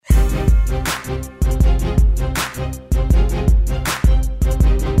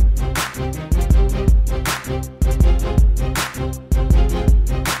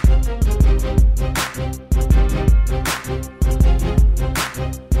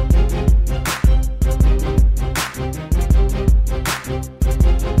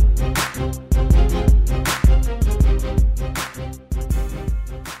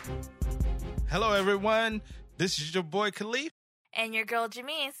everyone. This is your boy Khalif. And your girl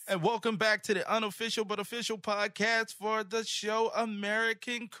Jamise. And welcome back to the unofficial but official podcast for the show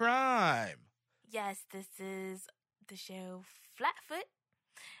American Crime. Yes, this is the show Flatfoot.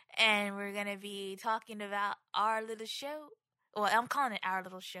 And we're going to be talking about our little show. Well, I'm calling it our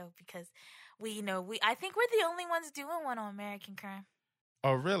little show because I think we're the only ones doing one on American Crime.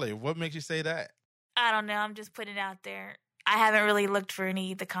 Oh, really? What makes you say that? I don't know. I'm just putting it out there. I haven't really looked for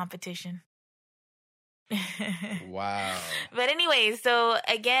any of the competition. Wow. But anyway, so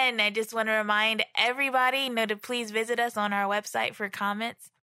again, I just want to remind everybody, to please visit us on our website for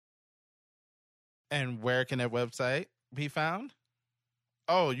comments. And where can that website be found?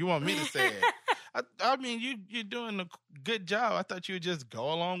 Oh, you want me to say it? I mean, you're doing a good job. I thought you would just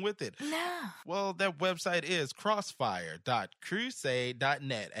go along with it. No. Well, that website is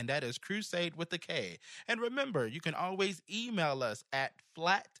crossfire.crusade.net, and that is crusade with a K. And remember, you can always email us at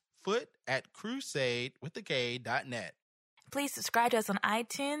flatfoot@crusade.net. Please subscribe to us on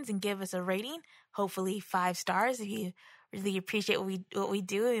iTunes and give us a rating, hopefully 5 stars if you really appreciate what we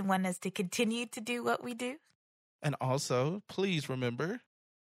do and want us to continue to do what we do. And also, please remember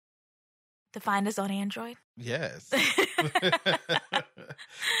to find us on Android. Yes.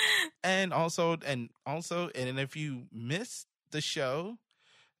 and if you miss the show,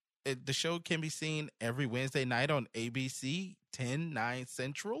 the show can be seen every Wednesday night on ABC 10/9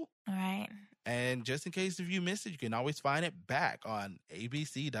 Central. All right. And just in case if you miss it, you can always find it back on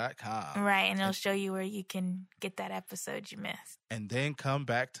abc.com. Right, and it'll show you where you can get that episode you missed. And then come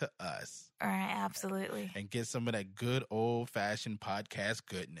back to us. All right, absolutely. And get some of that good old-fashioned podcast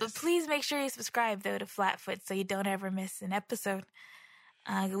goodness. But please make sure you subscribe, though, to Flatfoot so you don't ever miss an episode.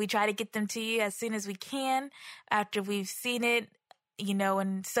 We try to get them to you as soon as we can after we've seen it,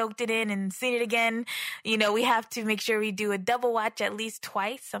 and soaked it in and seen it again. We have to make sure we do a double watch at least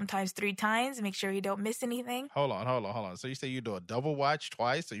twice, sometimes 3 times, make sure you don't miss anything. Hold on. So you say you do a double watch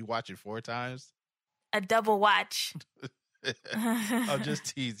twice, or you watch it 4 times? A double watch. I'll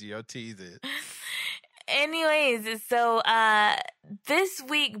just tease you. I'll tease it. Anyways, so this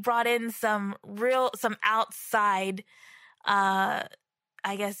week brought in some outside, I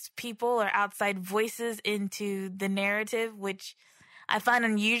guess, people or outside voices into the narrative, which I find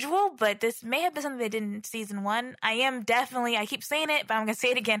unusual, but this may have been something they did in season 1. I keep saying it, but I'm going to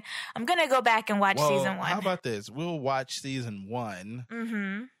say it again. I'm going to go back and watch season 1. How about this? We'll watch season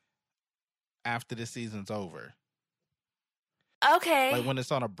 1 after the season's over. Okay. Like when it's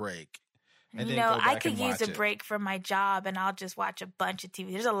on a break. And then I could use a break from my job and I'll just watch a bunch of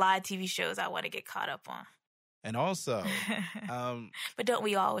TV. There's a lot of TV shows I want to get caught up on. And also, but don't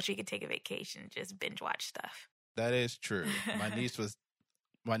we all wish we could take a vacation, just binge watch stuff? That is true.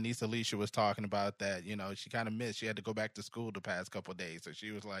 My niece Alicia was talking about that. She kind of missed. She had to go back to school the past couple of days. So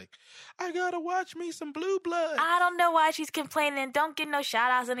she was like, I got to watch me some Blue Blood. I don't know why she's complaining. Don't get no shout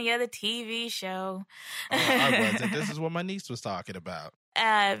outs on the other TV show. I wasn't. This is what my niece was talking about.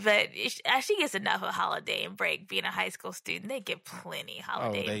 But she gets enough of holiday and break. Being a high school student, they get plenty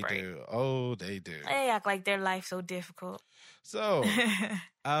holiday and break. They do. They act like their life's so difficult. So,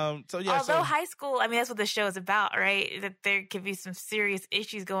 Although high school, that's what the show is about, right? That there could be some serious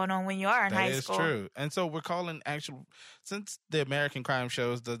issues going on when you are in high school. That is true. And so we're calling since the American Crime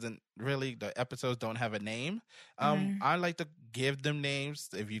shows the episodes don't have a name, I like to give them names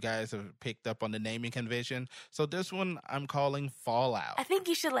if you guys have picked up on the naming convention. So this one I'm calling Fallout. I think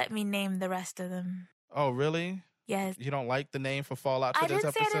you should let me name the rest of them. Oh, really? Yes. You don't like the name for Fallout for this episode?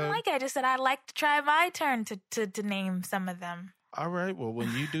 I didn't say I didn't like it. I just said I'd like to try my turn to name some of them. All right. Well,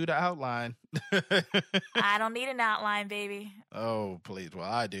 when you do the outline. I don't need an outline, baby. Oh, please. Well,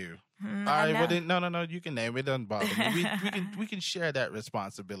 I do. All right. Well, then, no. You can name it. It doesn't bother me. We can share that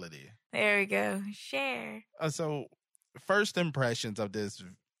responsibility. There we go. Share. So, first impressions of this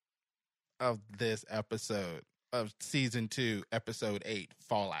episode of season 2, episode 8,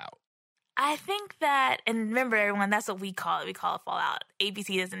 Fallout. I think that, and remember everyone, that's what we call it. We call it Fallout.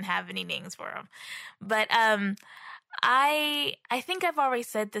 ABC doesn't have any names for them. But I think I've already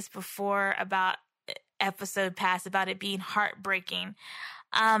said this before about episode past, about it being heartbreaking.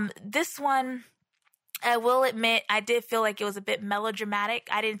 This one, I will admit, I did feel like it was a bit melodramatic.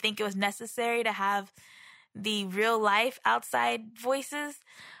 I didn't think it was necessary to have the real life outside voices,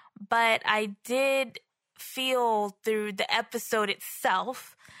 but I did feel through the episode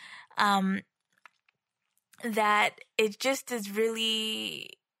itself that it just is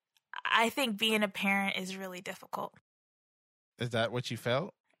really, I think being a parent is really difficult. Is that what you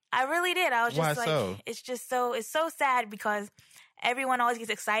felt? I really did. I was just Why so? It's so sad because everyone always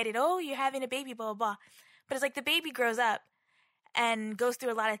gets excited. Oh, you're having a baby, blah, blah, blah. But it's like the baby grows up and goes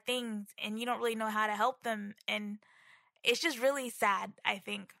through a lot of things, and you don't really know how to help them. And it's just really sad, I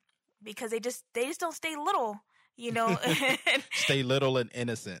think, because they just don't stay little, you know. Stay little and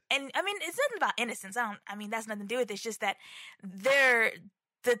innocent. And I mean, it's nothing about innocence. That's nothing to do with it. It's just that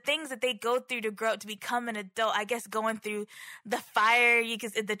the things that they go through to grow up to become an adult, I guess, going through the fire,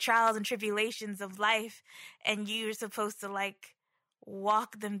 the trials and tribulations of life, and you're supposed to like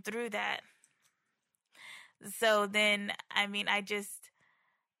walk them through that. So then, I mean, I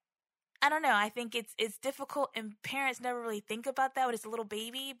don't know. I think it's difficult, and parents never really think about that when it's a little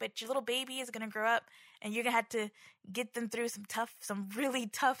baby. But your little baby is going to grow up, and you're going to have to get them through some really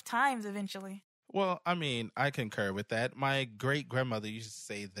tough times eventually. Well, I mean, I concur with that. My great-grandmother used to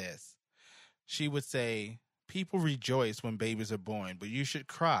say this. She would say, people rejoice when babies are born, but you should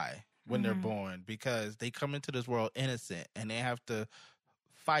cry when they're born, because they come into this world innocent, and they have to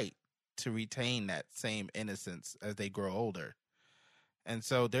fight to retain that same innocence as they grow older. And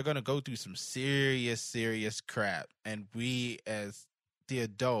so they're going to go through some serious crap. And we, as the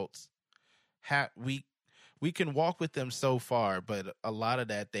adults, we can walk with them so far, but a lot of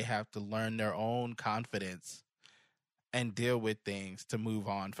that, they have to learn their own confidence and deal with things to move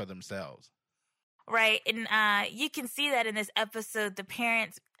on for themselves. Right. And you can see that in this episode, the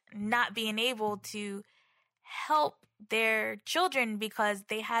parents not being able to help their children because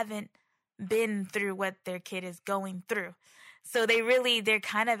they haven't been through what their kid is going through. So they're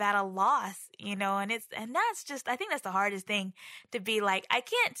kind of at a loss, you know, and that's just, I think that's the hardest thing, to be like, I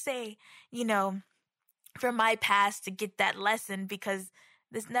can't say, you know, from my past to get that lesson because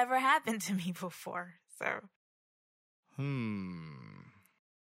this never happened to me before. So.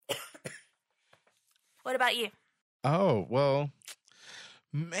 What about you? Oh, well,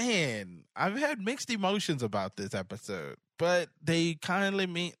 man, I've had mixed emotions about this episode, but they kindly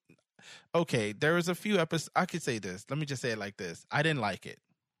mean, okay, there was a few episodes, I could say this. Let me just say it like this. I didn't like it,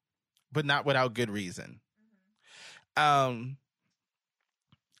 but not without good reason. I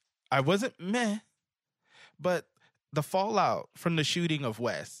wasn't meh, but the fallout from the shooting of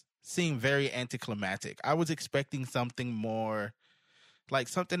Wes seemed very anticlimactic. I was expecting something more, like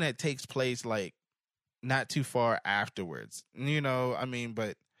something that takes place like not too far afterwards. You know,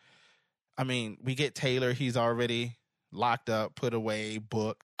 we get Taylor. He's already locked up, put away,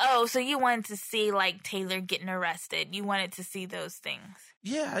 booked. Oh, so you wanted to see like Taylor getting arrested. You wanted to see those things.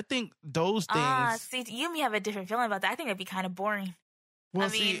 Yeah, I think those things. See, you and me have a different feeling about that. I think it'd be kind of boring. Well,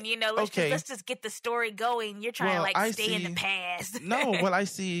 let's just get the story going. You're trying to stay in the past. No, well, I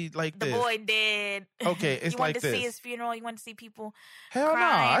see like the boy dead. Okay, it's like this. You wanted to see his funeral. You wanted to see people. Hell no,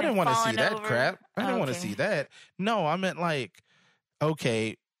 I didn't want to see that crap. I didn't want to see that. No, I meant like,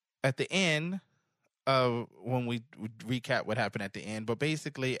 okay, at the end of when we recap what happened at the end, but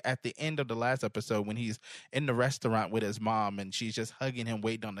basically at the end of the last episode when he's in the restaurant with his mom and she's just hugging him,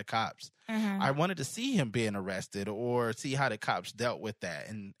 waiting on the cops. I wanted to see him being arrested or see how the cops dealt with that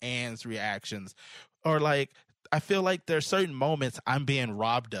and Anne's reactions. Or like, I feel like there's certain moments I'm being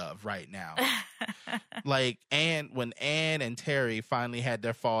robbed of right now. Like when Anne and Terry finally had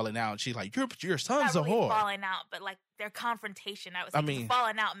their falling out, she's like, your son's not really a whore. Falling out, but like their confrontation.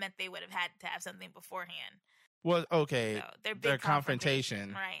 Falling out meant they would have had to have something beforehand. Well, okay. So their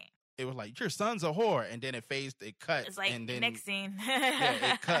confrontation. Right. It was like, your son's a whore. And then it cuts. It's like, and then, next scene.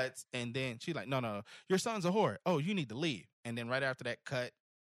 Yeah, it cuts. And then she's like, no, your son's a whore. Oh, you need to leave. And then right after that cut,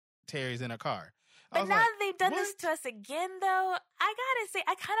 Terry's in a car. But now that they've done this to us again, though, I gotta say,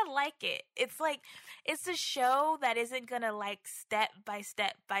 I kind of like it. It's like, it's a show that isn't gonna like step by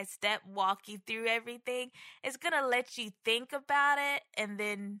step walk you through everything. It's gonna let you think about it and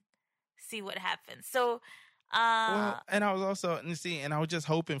then see what happens. So, and I was also, and I was just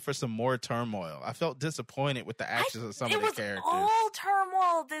hoping for some more turmoil. I felt disappointed with the actions of some of the characters. It was all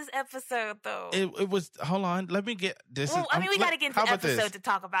turmoil this episode, though. It was, hold on, let me get this. Well, we got to get into the episode to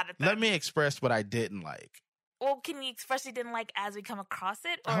talk about it, though. Let me express what I didn't like. Well, can you express you didn't like as we come across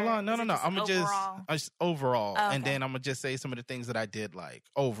it? Or hold on, no. I'm going to just overall. Oh, okay. And then I'm going to just say some of the things that I did like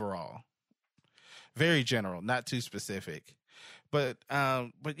overall. Very general, not too specific. But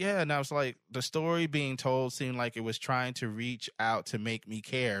yeah, and I was like, the story being told seemed like it was trying to reach out to make me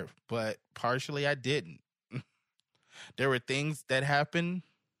care, but partially I didn't. There were things that happened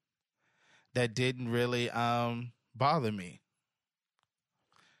that didn't really bother me.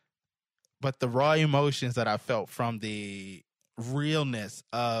 But the raw emotions that I felt from the realness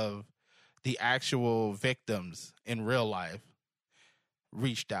of the actual victims in real life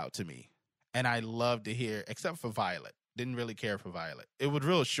reached out to me. And I love to hear, except for Violet. Didn't really care for Violet. It was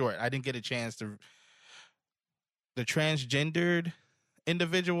real short. I didn't get a chance to. The transgendered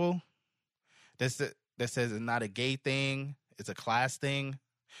individual that says it's not a gay thing. it's a class thing.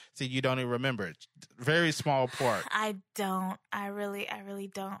 See, you don't even remember it. Very small part. I don't. I really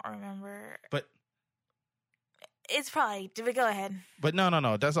don't remember. But it's probably. Did we go ahead? But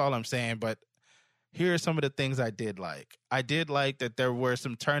no. That's all I'm saying. But here are some of the things I did like. I did like that there were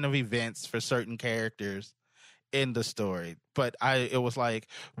some turn of events for certain characters in the story. But it was like,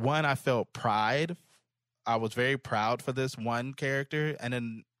 one, I felt pride. I was very proud for this one character. And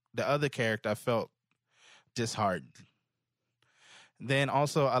then the other character, I felt disheartened. Then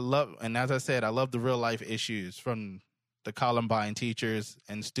also, as I said, I love the real life issues from the Columbine teachers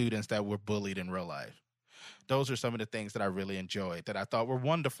and students that were bullied in real life. Those are some of the things that I really enjoyed, that I thought were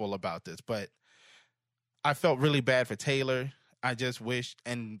wonderful about this. But I felt really bad for Taylor. I just wished,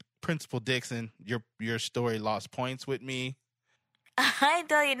 and Principal Dixon, your story lost points with me. I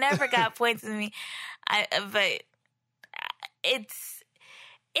tell you, never got points with me. But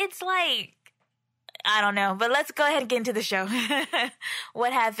it's like, I don't know. But let's go ahead and get into the show.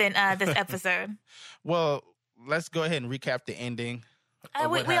 What happened this episode? Well, let's go ahead and recap the ending.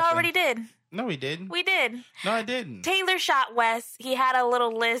 We already did. No, we didn't. We did. No, I didn't. Taylor shot Wes. He had a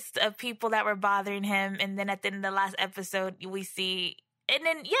little list of people that were bothering him, and then at the end of the last episode, we see. And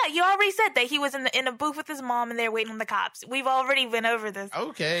then, yeah, you already said that he was in a booth with his mom, and they're waiting on the cops. We've already been over this.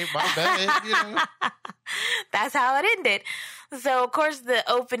 Okay, my bad. You know. That's how it ended. So, of course, the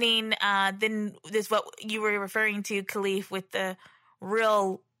opening. Then this what you were referring to, Khalif, with the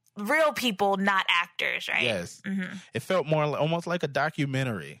real people, not actors, right? Yes. Mm-hmm. It felt more almost like a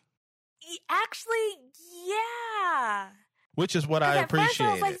documentary. Actually, yeah. Which is what I appreciated. First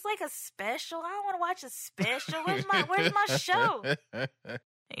I was like, it's like a special. I don't want to watch a special. Where's my show?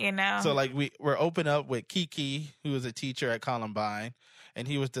 You know? So like we're open up with Kiki, who was a teacher at Columbine, and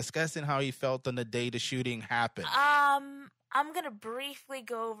he was discussing how he felt on the day the shooting happened. I'm gonna briefly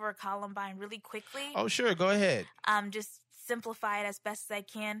go over Columbine really quickly. Oh, sure, go ahead. Just simplify it as best as I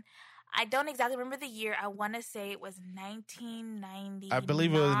can. I don't exactly remember the year. I want to say it was 1990. I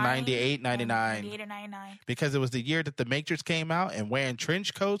believe it was 98, 99. 98 or 99. Because it was the year that The Matrix came out, and wearing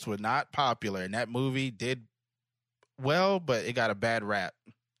trench coats was not popular. And that movie did well, but it got a bad rap.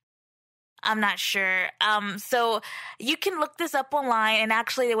 I'm not sure. So you can look this up online. And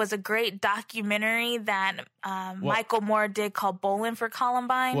actually, there was a great documentary that Michael Moore did called Bowling for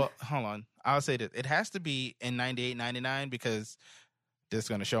Columbine. Well, hold on. I'll say this. It has to be in 98, 99 because... this is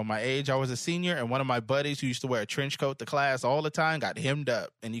going to show my age. I was a senior, and one of my buddies who used to wear a trench coat to class all the time got hemmed up,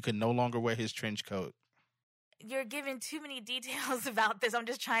 and he could no longer wear his trench coat. You're giving too many details about this. I'm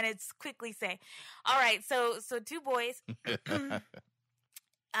just trying to quickly say. All right, so two boys.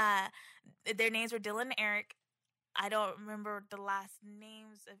 Their names were Dylan and Eric. I don't remember the last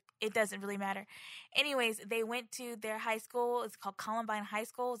names. It doesn't really matter. Anyways, they went to their high school. It's called Columbine High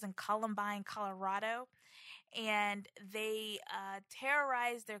School. It's in Columbine, Colorado. And they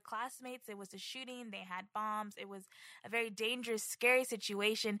terrorized their classmates. It was a shooting. They had bombs. It was a very dangerous, scary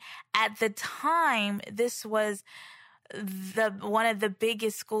situation. At the time, this was one of the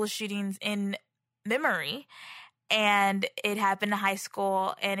biggest school shootings in memory. And it happened in high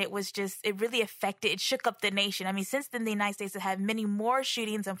school, and it really affected, it shook up the nation. I mean, since then, the United States has had many more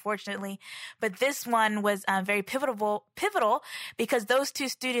shootings, unfortunately, but this one was very pivotal because those two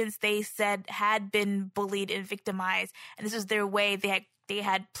students, they said, had been bullied and victimized, and this was their way. They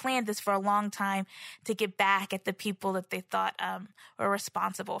had planned this for a long time to get back at the people that they thought were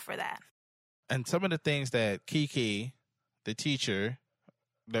responsible for that. And some of the things that Kiki, the teacher,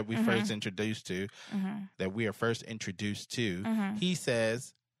 that we first introduced to, that we are first introduced to, he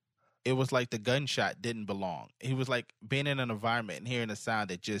says it was like the gunshot didn't belong. He was like being in an environment and hearing a sound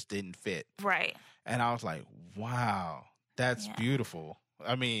that just didn't fit. Right. And I was like, wow, that's beautiful.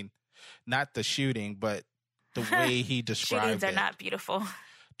 I mean, not the shooting, but the way he described Shootings it. are not beautiful.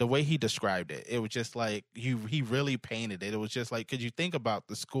 The way he described it, it was just like, he really painted it. It was just like, because you think about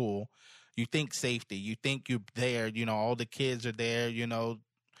the school, you think safety, you think you're there, all the kids are there,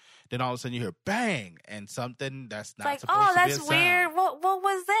 then all of a sudden you hear bang and something that's not supposed to be a sound. Oh, that's weird. What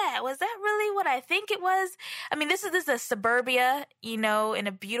was that? Was that really what I think it was? I mean, this is a suburbia, in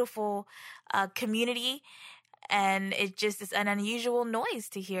a beautiful community, and it just is an unusual noise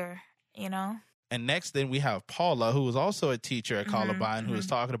to hear, And next then we have Paula, who was also a teacher at Columbine, who was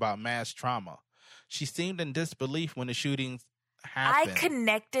talking about mass trauma. She seemed in disbelief when the shootings happened. I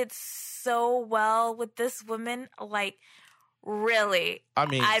connected so well with this woman, really. I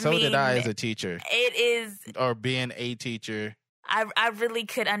mean, did I as a teacher. It is. Or being a teacher. I really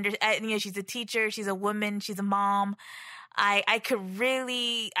could understand. She's a teacher. She's a woman. She's a mom. I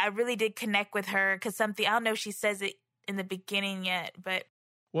really did connect with her because something, I don't know if she says it in the beginning yet, but.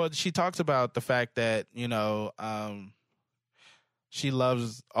 Well, she talks about the fact that, she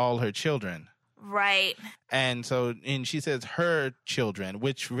loves all her children. Right. And she says her children,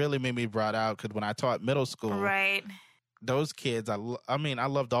 which really made me brought out because when I taught middle school, right, those kids, I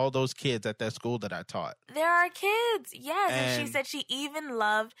loved all those kids at that school that I taught. There are kids, yes. And she said she even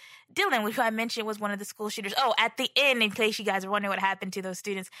loved Dylan, which I mentioned was one of the school shooters. Oh, at the end, in case you guys are wondering what happened to those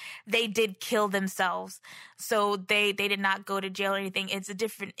students, they did kill themselves. So they did not go to jail or anything. It's a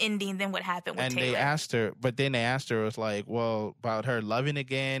different ending than what happened with Taylor. And they asked her, it was like, well, about her loving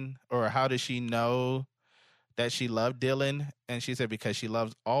again, or how does she know that she loved Dylan? And she said because she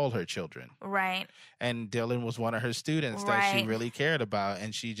loves all her children. Right. And Dylan was one of her students that she really cared about,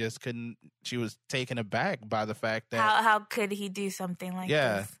 and she just couldn't. She was taken aback by the fact that how could he do something like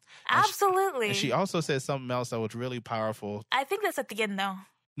this? Absolutely. And she also said something else that was really powerful. I think that's at the end, though.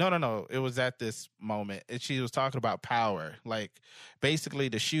 No. It was at this moment. She was talking about power. Like, basically,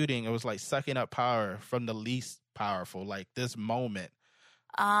 the shooting, it was like sucking up power from the least powerful. Like, this moment.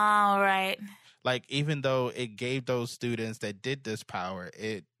 Oh, right. Like, even though it gave those students that did this power,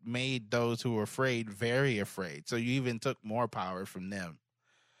 it made those who were afraid very afraid. So you even took more power from them.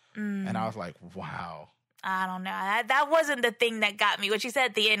 And I was like, wow. I don't know. That wasn't the thing that got me. What she said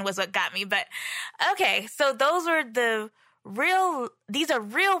at the end was what got me. But, okay, so those were these are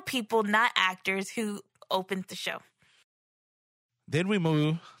real people, not actors, who opened the show. Then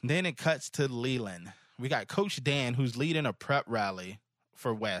it cuts to Leland. We got Coach Dan, who's leading a prep rally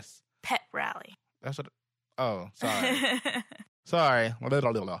for Wes. Pep rally. That's what. Oh, sorry. Sorry.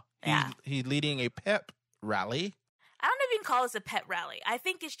 Yeah. He's leading a pep rally. I don't know if you can call this a pep rally. I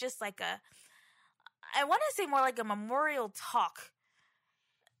think it's just like I want to say more like a memorial talk.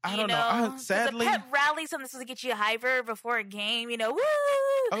 I don't know. Sadly, a pep rally, something that's supposed to get you hyper before a game. Woo!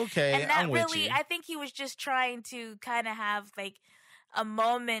 Okay, and that I'm with really, you. I think he was just trying to kind of have like a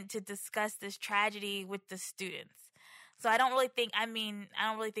moment to discuss this tragedy with the students. So I don't really think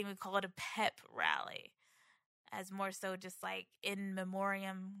we call it a pep rally, as more so just like in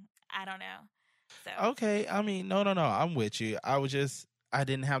memoriam. I don't know. So. Okay, no. I'm with you. I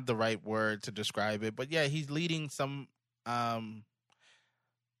didn't have the right word to describe it, but yeah, he's leading some.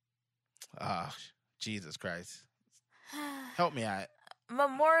 Jesus Christ, help me out.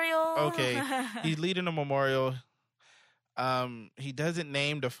 Memorial. Okay, he's leading a memorial. He doesn't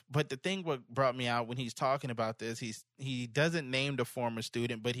name but the thing what brought me out when he's talking about this, he doesn't name the former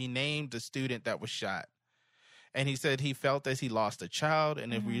student, but he named the student that was shot. And he said he felt as he lost a child,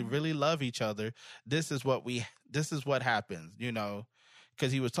 and if we really love each other, this is what happens,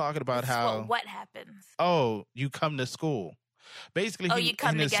 because he was talking about what happens. Oh, you come to school. Basically, you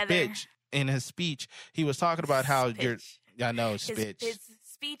come together. In his speech, he was talking about how speech. His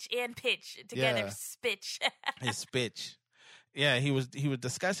speech and pitch together. Yeah. Spitch. His speech. Yeah, he was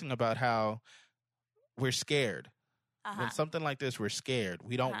discussing about how we're scared. When something like this, we're scared.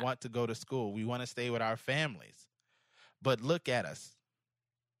 We don't want to go to school. We want to stay with our families. But look at us.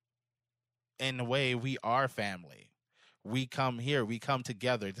 In a way, we are family. We come here. We come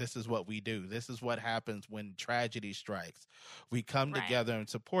together. This is what we do. This is what happens when tragedy strikes. We come together and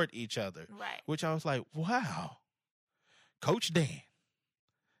support each other. Right. Which I was like, wow. Coach Dan.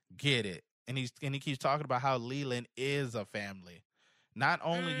 Get it. And he keeps talking about how Leland is a family. Not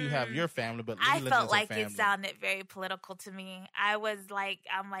only you have your family, but Leland is a family. I felt like it sounded very political to me. I'm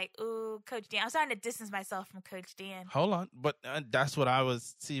like, ooh, Coach Dan. I'm starting to distance myself from Coach Dan. Hold on. But that's what I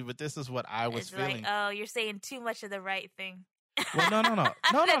was, but this is what I was feeling. Like, oh, you're saying too much of the right thing. Well, no. Does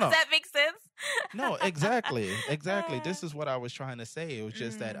that make sense? No, exactly. This is what I was trying to say. It was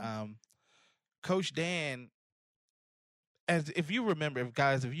just that Coach Dan, if you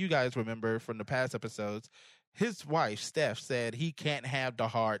guys remember from the past episodes, his wife, Steph, said he can't have the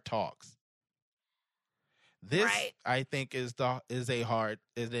hard talks. This, I think, is an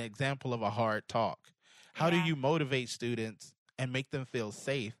example of a hard talk. How do you motivate students and make them feel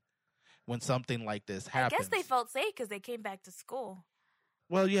safe when something like this happens? I guess they felt safe because they came back to school.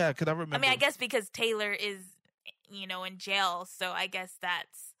 Well, yeah, because I remember. I guess because Taylor is, in jail, so I guess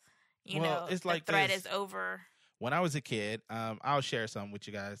that's, it's like the threat is over. When I was a kid, I'll share some with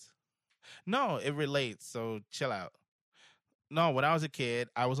you guys. No, it relates, so chill out. No, when I was a kid,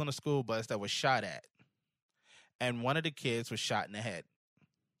 I was on a school bus that was shot at. And one of the kids was shot in the head.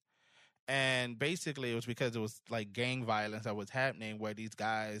 And basically, it was because it was like gang violence that was happening where these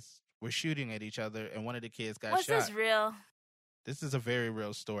guys were shooting at each other, and one of the kids got shot. Was this real? This is a very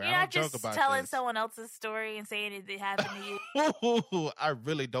real story. You're I not don't just joke about telling this. someone else's story and saying it happened to you. I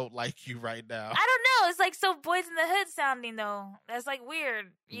really don't like you right now. I don't know. It's like so Boys in the Hood sounding, though. That's like weird.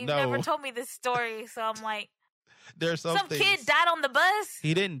 You've never told me this story, so I'm like, there's some kid died on the bus?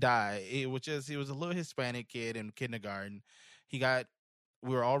 He didn't die. He was a little Hispanic kid in kindergarten.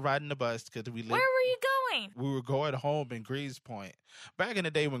 We were all riding the bus because we lived. Where were you going? We were going home in Greenspoint. Back in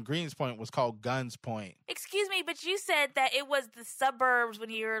the day when Greenspoint was called Guns Point. Excuse me, but you said that it was the suburbs when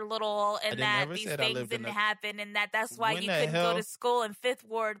you were little and that these things didn't happen and that's why you couldn't go to school in Fifth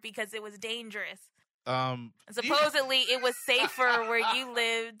Ward because it was dangerous. Supposedly it was safer where you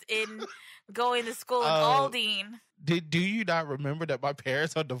lived in going to school in Aldine. Do you not remember that my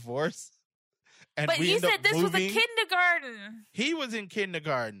parents are divorced? And but you said this was a kindergarten. He was in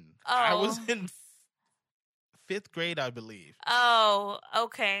kindergarten. Oh. I was in 5th grade, I believe. Oh,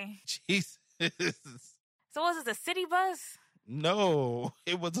 okay. Jesus. So was it a city bus? No,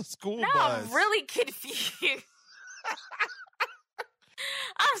 it was a school bus. I'm really confused.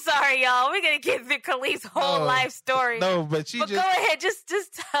 I'm sorry, y'all. We're gonna get the Khalif's whole life story. No, but go ahead, just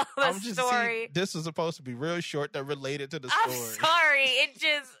tell the story. This was supposed to be real short that related to the story. I'm sorry.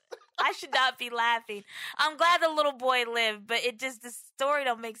 I should not be laughing. I'm glad the little boy lived, but the story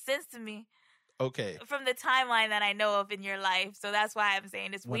don't make sense to me. Okay. From the timeline that I know of in your life. So that's why I'm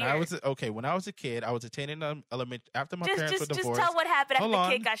saying it's weird. When I was a kid, I was attending elementary after my parents were divorced. Just tell what happened after the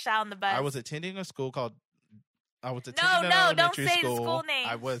kid got shot on the bus. I was attending a school called don't say the school name.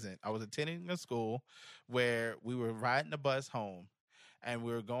 I wasn't. I was attending a school where we were riding the bus home and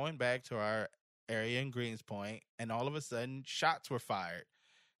we were going back to our area in Greenspoint and all of a sudden shots were fired.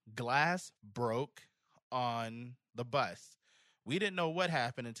 Glass broke on the bus. We didn't know what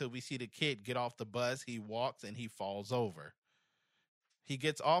happened until we see the kid get off the bus. He walks and he falls over. He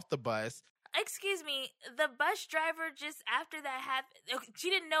gets off the bus. Excuse me, the bus driver just after that happened, she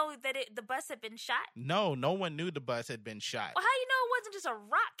didn't know that the bus had been shot? No one knew the bus had been shot. Well, how you know it wasn't just a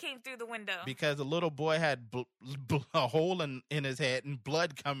rock came through the window? Because the little boy had a hole in his head and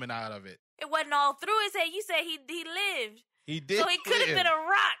blood coming out of it. It wasn't all through his head. You said he lived. He did. So it could have been a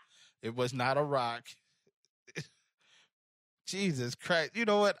rock. It was not a rock. Jesus Christ. You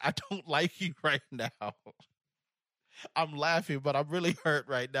know what? I don't like you right now. I'm laughing, but I'm really hurt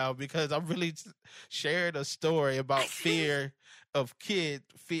right now because I'm really sharing a story about fear of things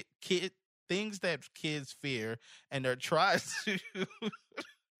that kids fear, and they're trying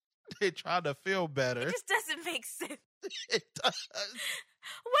to feel better. It just doesn't make sense. It does.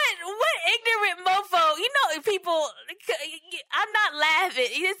 What ignorant mofo? You know, people. I'm not laughing.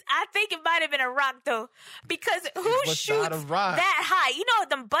 I think it might have been a rock though, because who shoots that high? You know,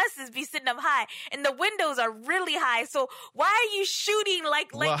 them buses be sitting up high, and the windows are really high. So why are you shooting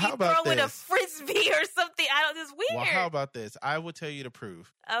like you throwing a frisbee or something? It's weird. Well, how about this? I will tell you the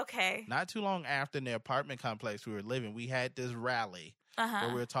proof. Okay. Not too long after in the apartment complex we were living, we had this rally. Where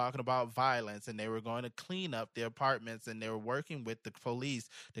we were talking about violence, and they were going to clean up the apartments, and they were working with the police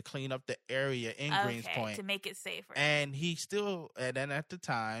to clean up the area in Greenspoint to make it safer. And then at the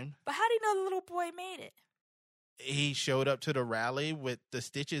time, but how do you know the little boy made it? He showed up to the rally with the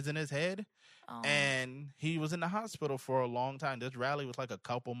stitches in his head, and he was in the hospital for a long time. This rally was like a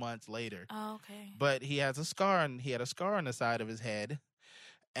couple months later. Oh, okay. But he had a scar on the side of his head,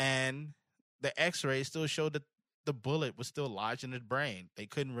 and the X-ray still showed that the bullet was still lodged in his brain. They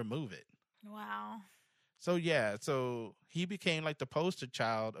couldn't remove it. Wow. So he became like the poster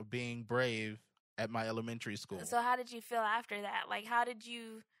child of being brave at my elementary school. So how did you feel after that? Like, how did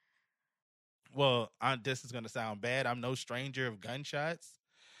you? Well, this is going to sound bad. I'm no stranger of gunshots.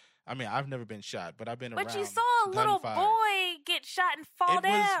 I mean, I've never been shot, but I've been around. But you saw a little boy get shot and fall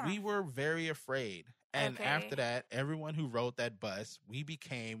down. We were very afraid. And after that, everyone who rode that bus, we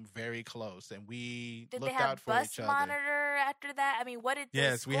became very close, and we looked out for each other. Did they have bus monitor after that? I mean, what did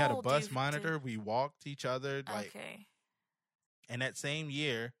Yes, we had a bus monitor. We walked each other. And that same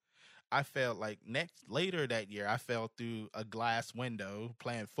year, I fell later that year, I fell through a glass window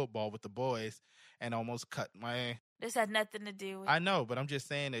playing football with the boys and almost cut my... This had nothing to do with... I know, but I'm just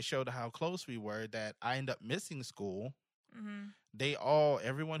saying it showed how close we were that I ended up missing school. Mm-hmm.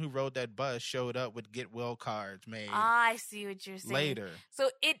 Everyone who rode that bus showed up with get well cards made. I see what you're saying. Later. So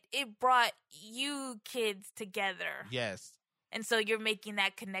it brought you kids together. Yes. And so you're making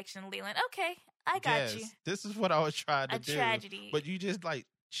that connection, Leland. Okay, I got you. This is what I was trying to do. A tragedy. But you just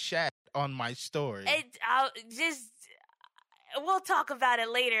shat on my story. We'll talk about it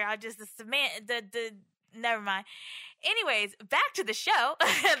later. Never mind. Anyways, back to the show.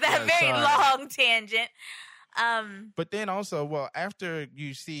 Long tangent. But then also, after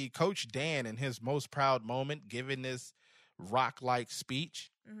you see Coach Dan in his most proud moment giving this rock-like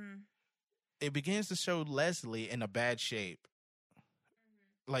speech, it begins to show Leslie in a bad shape.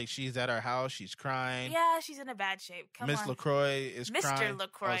 Like, she's at her house, she's crying. Yeah, she's in a bad shape. Miss LaCroix is crying. Mr.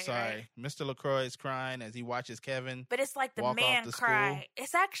 LaCroix. Oh, sorry. Right? Mr. LaCroix is crying as he watches Kevin. But it's like the man cry.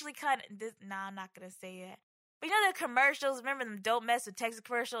 It's actually kind of... I'm not going to say it. But you know the commercials? Remember them Don't Mess with Texas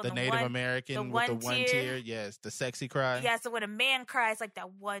commercial? The Native American with the one tear. Yes, the sexy cry. Yeah, so when a man cries, like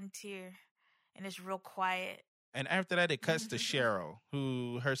that one tear. And it's real quiet. And after that, it cuts to Cheryl,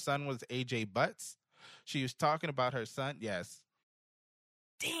 who her son was AJ Butts. She was talking about her son. Yes.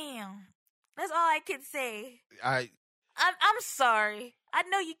 Damn. That's all I can say. I'm sorry. I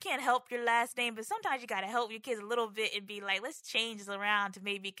know you can't help your last name, but sometimes you got to help your kids a little bit and be like, let's change this around to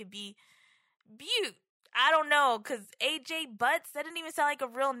maybe it could be Butte. I don't know, because AJ Butts, that didn't even sound like a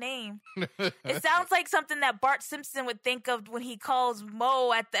real name. It sounds like something that Bart Simpson would think of when he calls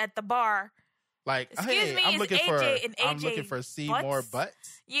Mo at the bar. Like, excuse hey, me, I'm looking AJ for Seymour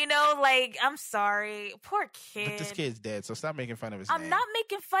Butts. You know, like, I'm sorry. Poor kid. But this kid's dead, so stop making fun of his name. I'm not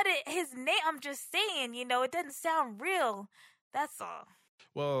making fun of his name. I'm just saying, you know, it doesn't sound real. That's all.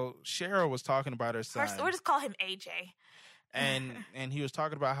 Well, Cheryl was talking about her son. We'll just call him AJ. And he was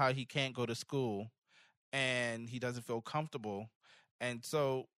talking about how he can't go to school and he doesn't feel comfortable. And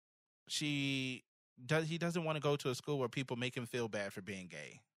so he doesn't want to go to a school where people make him feel bad for being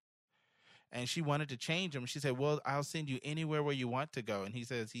gay. And she wanted to change him. She said, well, I'll send you anywhere where you want to go. And he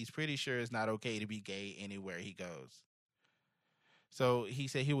says he's pretty sure it's not okay to be gay anywhere he goes. So he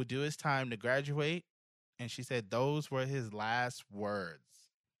said he would do his time to graduate. And she said those were his last words.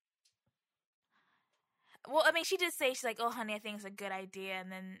 Well, I mean, she did say, she's like, oh, honey, I think it's a good idea.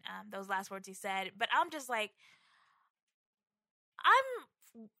 And then those last words he said. But I'm just like,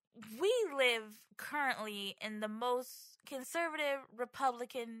 we live currently in the most conservative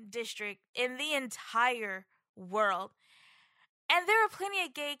Republican district in the entire world. And there are plenty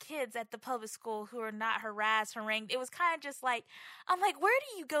of gay kids at the public school who are not harassed, harangued. It was kind of just like, I'm like, where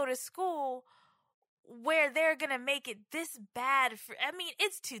do you go to school where they're going to make it this bad? I mean,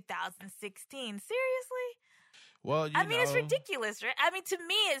 it's 2016. Seriously? Well, it's ridiculous, right? I mean, to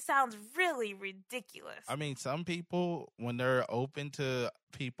me, it sounds really ridiculous. I mean, some people, when they're open to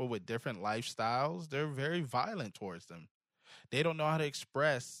people with different lifestyles, they're very violent towards them. They don't know how to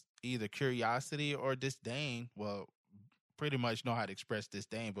express either curiosity or disdain. Well, pretty much know how to express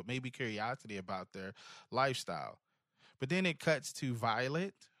disdain, but maybe curiosity about their lifestyle. But then it cuts to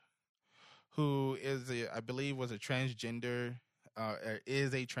Violet, who I believe was a transgender,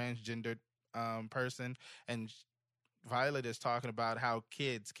 is a transgendered person. And Violet is talking about how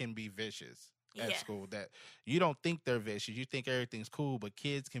kids can be vicious at school. That you don't think they're vicious. You think everything's cool, but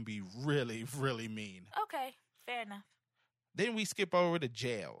kids can be really, really mean. Okay, fair enough. Then we skip over to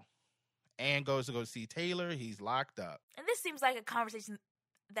jail. Anne goes to go see Taylor. He's locked up. And this seems like a conversation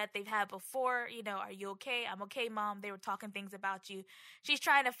that they've had before. You know, are you okay? I'm okay, Mom. They were talking things about you. She's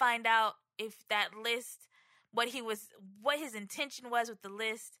trying to find out if that list, what his intention was with the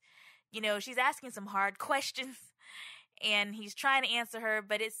list. You know, she's asking some hard questions, and he's trying to answer her.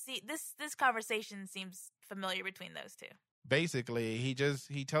 But this conversation seems familiar between those two. Basically, he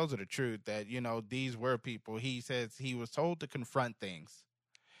tells her the truth that, you know, these were people. He says he was told to confront things.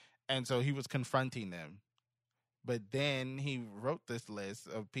 And so he was confronting them. But then he wrote this list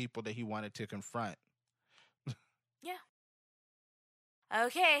of people that he wanted to confront. Yeah.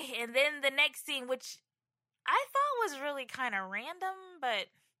 Okay, and then the next scene, which I thought was really kind of random, but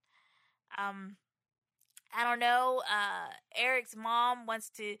I don't know. Eric's mom wants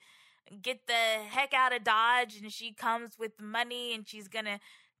to get the heck out of Dodge, and she comes with money, and she's going to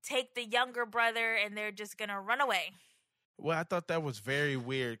take the younger brother, and they're just going to run away. Well, I thought that was very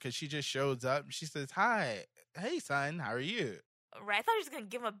weird because she just shows up and she says, hi, hey, son, how are you? Right. I thought he was going to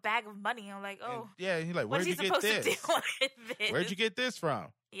give him a bag of money. I'm like, oh. And yeah, he's like, where'd you get this? Where'd you get this from?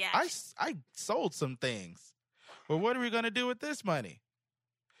 Yeah. I sold some things. Well, what are we going to do with this money?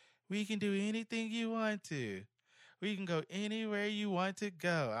 We can do anything you want to. We can go anywhere you want to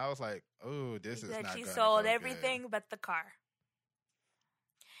go. I was like, oh, this is not going to She go sold good. everything but the car.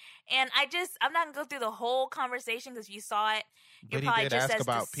 And I'm not going to go through the whole conversation because you saw it. You're but probably he did just ask as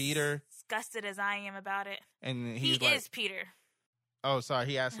about Peter. Disgusted as I am about it. And he is Peter. Oh, sorry.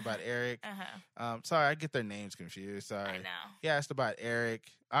 He asked about Eric. Sorry, I get their names confused. Sorry. I know. He asked about Eric.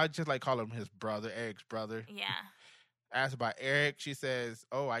 I just call him his brother, Eric's brother. Yeah. Asked about Eric. She says,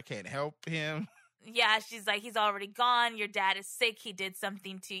 oh, I can't help him. Yeah, she's like, he's already gone. Your dad is sick. He did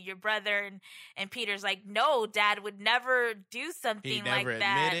something to your brother. And Peter's like, no, Dad would never do something like that. He never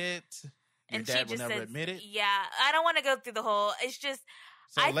admit it. Your dad would never admit it. Yeah, I don't want to go through the whole. It's just,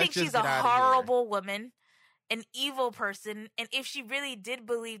 so I think she's a horrible woman, an evil person. And if she really did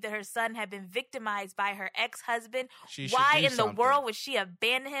believe that her son had been victimized by her ex-husband, why in the world would she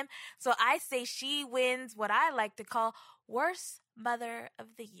abandon him? So I say she wins what I like to call worst mother of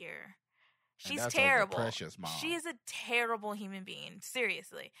the year. She's terrible. Precious mom. She is a terrible human being,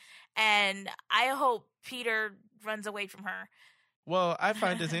 seriously. And I hope Peter runs away from her. Well, I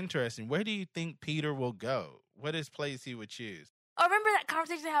find this interesting. Where do you think Peter will go? What is place he would choose? Oh, remember that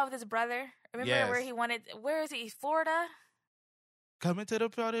conversation I had with his brother? Remember where he wanted... Where is he? Florida? Coming to the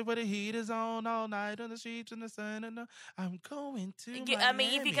party where the heat is on all night on the streets in the sun. And I'm going to Miami. I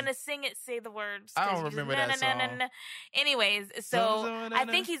mean, if you're going to sing it, say the words. I don't remember that song. Anyways, so I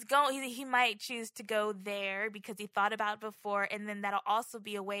think he might choose to go there because he thought about it before. And then that'll also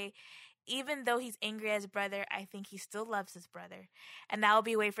be a way, even though he's angry at his brother, I think he still loves his brother. And that'll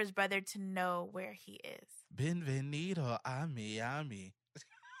be a way for his brother to know where he is. Benvenido a Miami.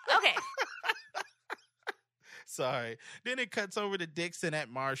 Okay. Sorry. Then it cuts over to Dixon at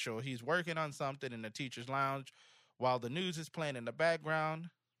Marshall. He's working on something in the teacher's lounge while the news is playing in the background.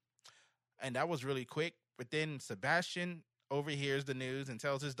 And that was really quick. But then Sebastian overhears the news and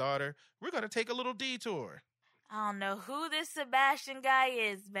tells his daughter, we're going to take a little detour. I don't know who this Sebastian guy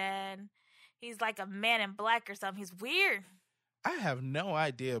is, man. He's like a man in black or something. He's weird. I have no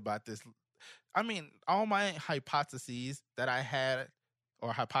idea about this. I mean, all my hypotheses that I had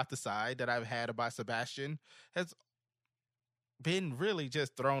or hypothesized that I've had about Sebastian has been really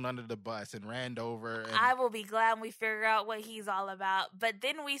just thrown under the bus and ran over. And I will be glad when we figure out what he's all about. But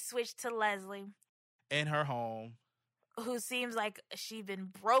then we switch to Leslie. In her home. Who seems like she's been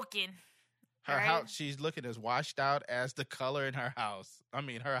broken. Her house, she's looking as washed out as the color in her house. I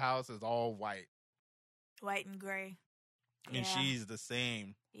mean, her house is all white. White and gray. And she's the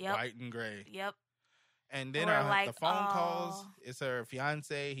same. Yep. White and gray. Yep. And then the phone calls. It's her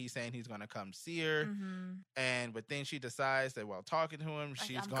fiance. He's saying he's going to come see her. Mm-hmm. But then she decides that while talking to him,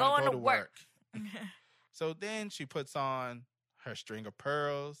 she's going to go to work. So then she puts on her string of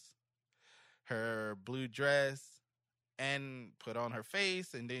pearls, her blue dress, and put on her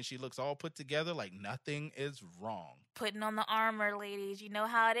face. And then she looks all put together like nothing is wrong. Putting on the armor, ladies. You know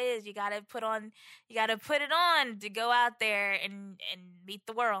how it is. You got to put it on to go out there and meet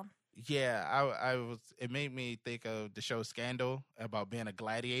the world. Yeah, it made me think of the show Scandal about being a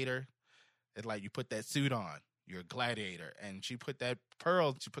gladiator. It's like you put that suit on, you're a gladiator. And she put them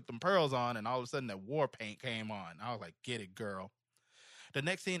pearls on, and all of a sudden that war paint came on. I was like, get it, girl. The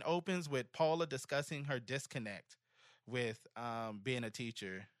next scene opens with Paula discussing her disconnect with being a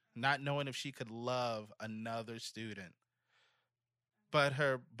teacher, not knowing if she could love another student. But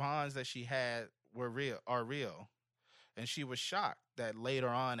her bonds that she had are real. And she was shocked that later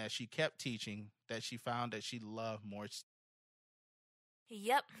on, as she kept teaching, that she found that she loved more.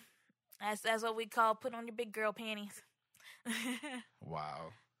 Yep. That's what we call put on your big girl panties.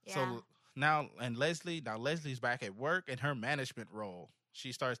 Wow. Yeah. So Leslie's back at work in her management role.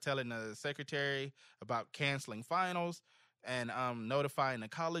 She starts telling the secretary about canceling finals and notifying the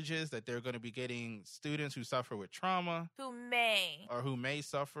colleges that they're going to be getting students who suffer with trauma. Who may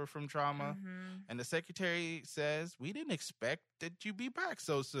suffer from trauma. Mm-hmm. And the secretary says, we didn't expect that you'd be back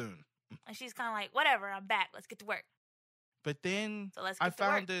so soon. And she's kind of like, whatever, I'm back. Let's get to work. But then I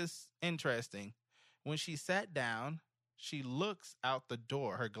found this interesting. When she sat down, she looks out the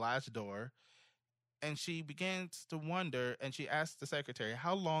door, her glass door, and she begins to wonder, and she asks the secretary,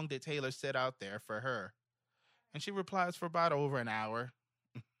 how long did Taylor sit out there for her? And she replies, for about over an hour.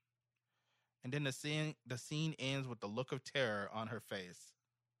 And then the scene ends with the look of terror on her face.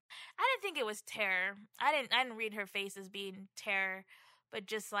 I didn't think it was terror. I didn't read her face as being terror, but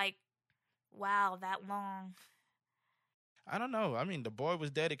just like, wow, that long. I don't know. I mean, the boy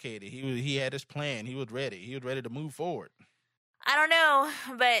was dedicated. He had his plan. He was ready. He was ready to move forward. I don't know,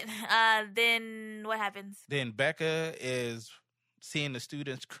 but then what happens? Then Becca is seeing the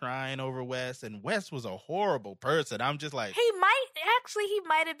students crying over Wes, and Wes was a horrible person. I'm just like, he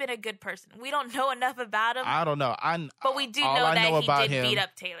might have been a good person. We don't know enough about him. I don't know. But we do know that he did beat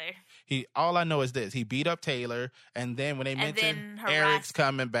up Taylor. All I know is this: he beat up Taylor, and then when they mentioned Eric's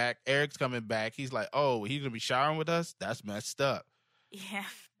coming back, he's like, "Oh, he's gonna be showering with us? That's messed up." Yeah.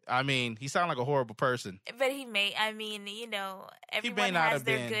 I mean, he sounded like a horrible person. But everyone has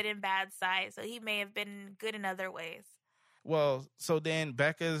their good and bad side, so he may have been good in other ways. Well, so then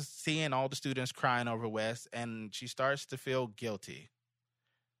Becca's seeing all the students crying over Wes, and she starts to feel guilty.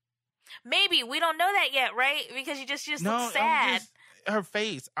 Maybe. We don't know that yet, right? Because she just looks sad. Her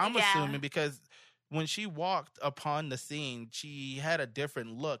face. I'm assuming because when she walked upon the scene, she had a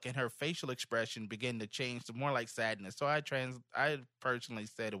different look, and her facial expression began to change to more like sadness. So I personally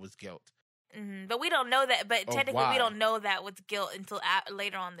said it was guilt. Mm-hmm. But we don't know that. But technically, we don't know that was guilt until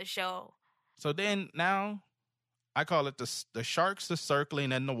later on the show. So then now, I call it the sharks are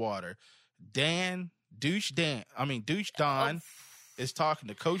circling in the water. Douche Don is talking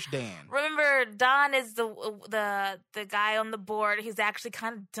to Coach Dan. Remember, Don is the guy on the board. He's actually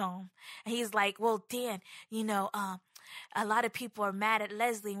kind of dumb. And he's like, well, Dan, a lot of people are mad at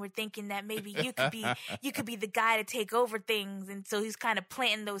Leslie, and we're thinking that maybe you could be the guy to take over things. And so he's kind of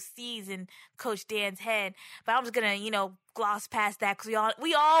planting those seeds in Coach Dan's head. But I'm just gonna, gloss past that because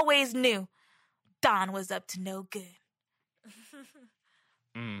we always knew Don was up to no good.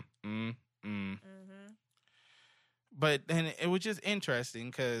 But then it was just interesting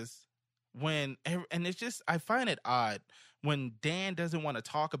because I find it odd when Dan doesn't want to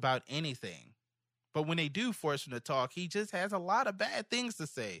talk about anything. But when they do force him to talk, he just has a lot of bad things to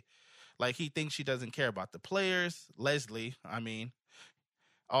say. Like he thinks she doesn't care about the players. Leslie,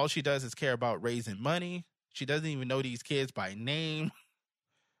 all she does is care about raising money. She doesn't even know these kids by name.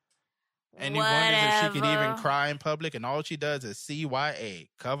 And he wonders if she can even cry in public. And all she does is CYA,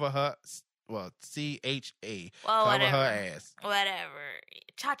 cover her, CHA, cover her ass. Whatever.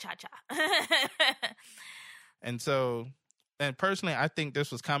 Cha-cha-cha. And personally, I think this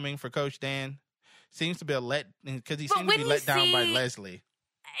was coming for Coach Dan. Seems to be because he seems to be let down by Leslie.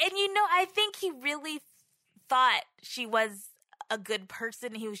 And I think he really thought she was a good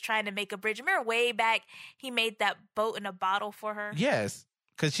person. He was trying to make a bridge. Remember way back, he made that boat in a bottle for her? Yes,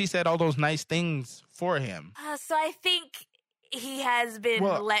 because she said all those nice things for him. So I think he has been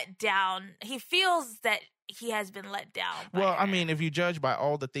let down. He feels that he has been let down. Well, her. If you judge by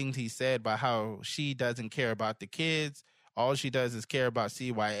all the things he said, by how she doesn't care about the kids, all she does is care about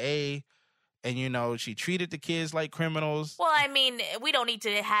CYA. And, she treated the kids like criminals. Well, we don't need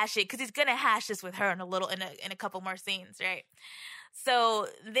to hash it because he's going to hash this with her in a couple more scenes, right? So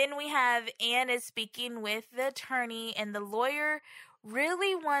then we have Anne is speaking with the attorney, and the lawyer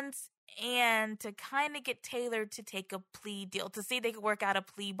really wants Anne to kind of get Taylor to take a plea deal, to see if they could work out a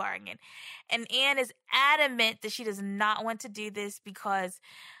plea bargain. And Anne is adamant that she does not want to do this because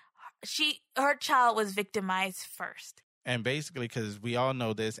her child was victimized first. And basically, because we all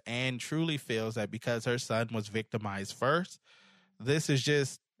know this, Anne truly feels that because her son was victimized first, this is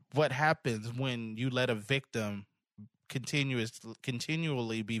just what happens when you let a victim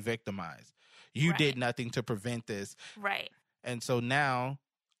continually be victimized. You did nothing to prevent this. Right. And so now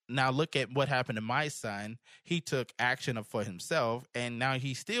look at what happened to my son. He took action for himself, and now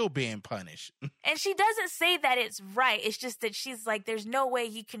he's still being punished. And she doesn't say that it's right. It's just that she's like, there's no way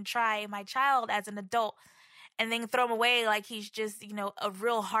you can try my child as an adult and then throw him away like he's just, a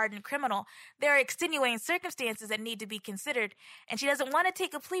real hardened criminal. There are extenuating circumstances that need to be considered, and she doesn't want to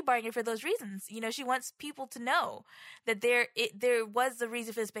take a plea bargain for those reasons. She wants people to know that there was a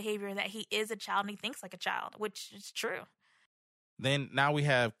reason for this behavior, that he is a child and he thinks like a child, which is true. Then now we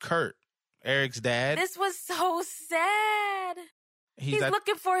have Kurt, Eric's dad. This was so sad. He's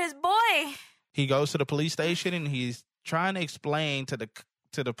looking for his boy. He goes to the police station and he's trying to explain to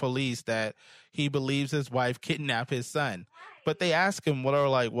the police that he believes his wife kidnapped his son. But they ask him,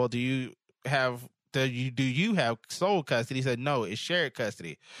 well, do you have sole custody? He said, no, it's shared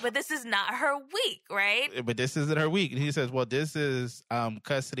custody. But this is not her week, right? But this isn't her week. And he says, well, this is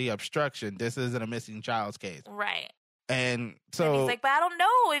custody obstruction. This isn't a missing child's case. Right. And so he's like, but I don't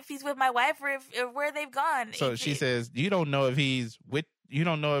know if he's with my wife or where they've gone. So she says, you don't know if he's with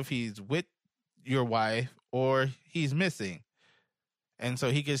your wife or he's missing. And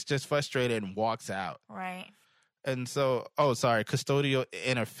so he gets just frustrated and walks out. Right. And so, custodial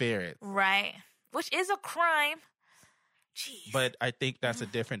interference. Right. Which is a crime. Jeez. But I think that's a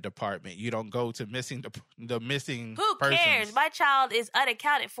different department. You don't go to missing the missing Who persons. cares? My child is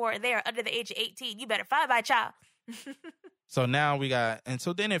unaccounted for. They are under the age of 18. You better find my child. So now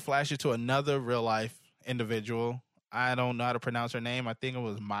then it flashes to another real life individual. I don't know how to pronounce her name. I think it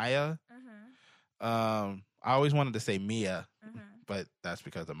was Maya. Mm-hmm. I always wanted to say Mia, but that's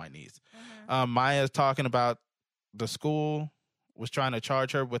because of my niece. Mm-hmm. Maya's talking about the school was trying to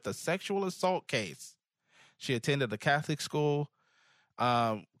charge her with a sexual assault case. She attended a Catholic school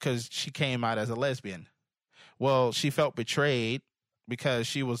because she came out as a lesbian. Well, she felt betrayed because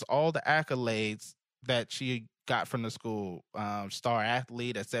she was all the accolades that she got from the school, star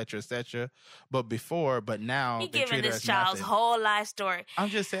athlete, etc., but now he giving this child's whole life story. I'm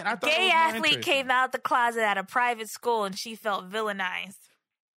just saying, I thought gay athlete came out the closet at a private school and she felt villainized.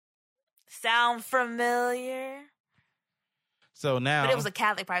 Sound familiar? So now, but it was a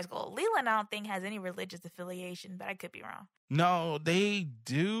Catholic private school. Leland, I don't think has any religious affiliation, but I could be wrong. No, they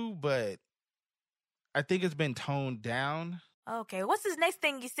do, but I think it's been toned down. Okay, what's this next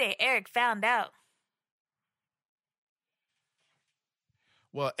thing you say? Eric found out.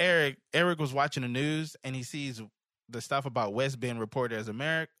 Well, Eric was watching the news and he sees the stuff about West being reported as a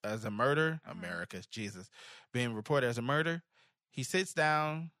murder. America, Jesus, being reported as a murder. He sits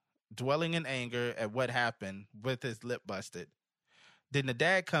down, dwelling in anger at what happened with his lip busted. Then the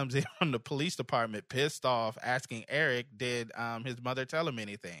dad comes in from the police department, pissed off, asking Eric, did his mother tell him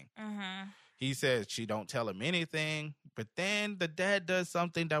anything? Mm-hmm. He says she don't tell him anything. But then the dad does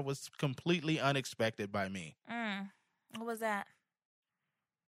something that was completely unexpected by me. What was that?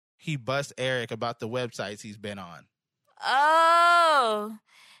 He busts Eric about the websites he's been on. Oh,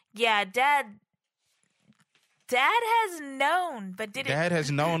 yeah, Dad has known, but didn't. Dad has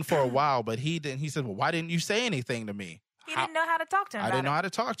known for a while, but he didn't. He said, well, why didn't you say anything to me? He didn't know how to talk to him I about didn't know it. how to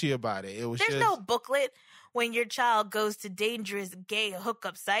talk to you about it. It was There's just... no booklet when your child goes to dangerous gay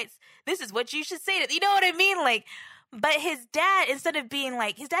hookup sites. This is what you should say to, you know what I mean? Like, but his dad, instead of being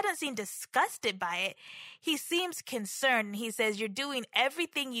like, his dad doesn't seem disgusted by it. He seems concerned. And he says, you're doing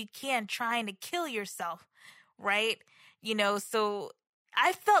everything you can trying to kill yourself, right? You know, so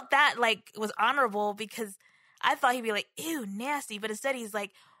I felt that like was honorable because I thought he'd be like, ew, nasty. But instead he's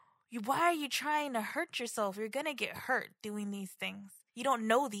like, why are you trying to hurt yourself? You're going to get hurt doing these things. You don't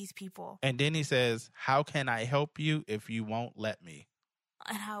know these people. And then he says, how can I help you if you won't let me?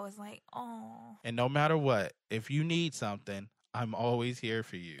 And I was like, oh. And no matter what, if you need something, I'm always here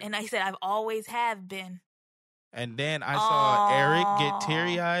for you. And I said, I've always have been. And then I saw Eric get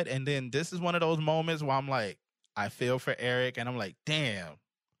teary-eyed. And then this is one of those moments where I'm like, I feel for Eric. And I'm like, damn.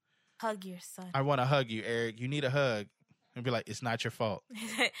 Hug your son. I want to hug you, Eric. You need a hug. And be like, it's not your fault.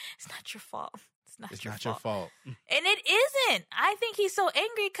 It's not your fault. It's not your fault. And it isn't. I think he's so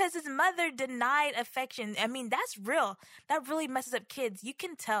angry because his mother denied affection. I mean, that's real. That really messes up kids. You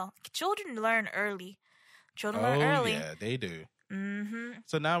can tell. Children learn early. Learn early. Yeah, they do. Mm-hmm.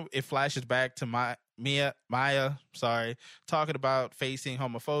 So now it flashes back to Maya, talking about facing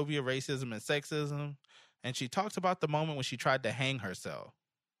homophobia, racism, and sexism. And she talks about the moment when she tried to hang herself.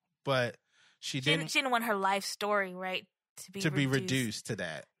 But she didn't want her life story, right? To be reduced to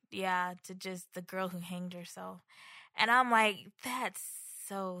that. Yeah, to just the girl who hanged herself. And I'm like, that's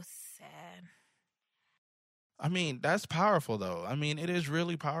so sad. I mean, that's powerful, though. I mean, it is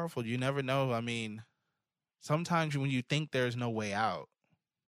really powerful. You never know. I mean, sometimes when you think there's no way out.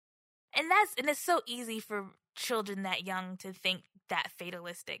 And it's so easy for children that young to think that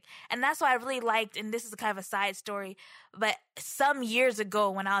fatalistic. And that's why I really liked, and this is kind of a side story, but some years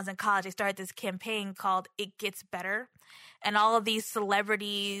ago when I was in college, I started this campaign called It Gets Better. And all of these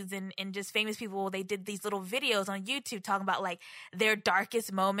celebrities and just famous people, they did these little videos on YouTube talking about like their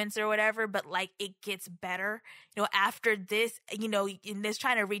darkest moments or whatever, but like it gets better. You know, after this, you know, and this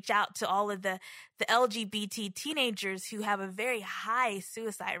trying to reach out to all of the LGBT teenagers who have a very high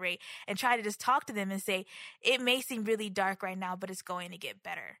suicide rate and try to just talk to them and say, it may seem really dark right now, but it's going to get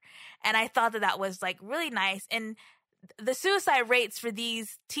better. And I thought that was like really nice. And the suicide rates for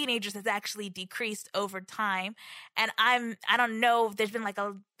these teenagers has actually decreased over time. And I don't know, there's been like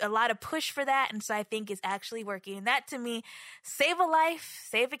a lot of push for that. And so I think it's actually working. And that to me, save a life,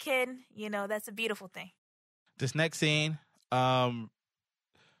 save a kid, you know, that's a beautiful thing. This next scene, or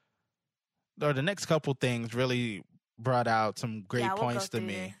the next couple things really brought out some great points to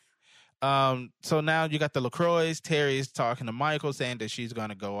me. So now you got the LaCroix. Terry's talking to Michael saying that she's going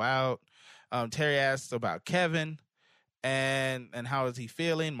to go out. Terry asks about Kevin. And how is he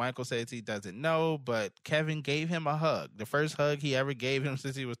feeling? Michael says he doesn't know, but Kevin gave him a hug. The first hug he ever gave him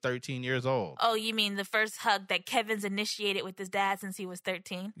since he was 13 years old. Oh, you mean the first hug that Kevin's initiated with his dad since he was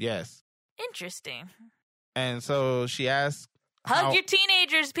 13? Yes. Interesting. And so she asked... Hug your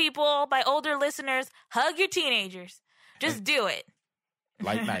teenagers, people. By older listeners, hug your teenagers. Just do it.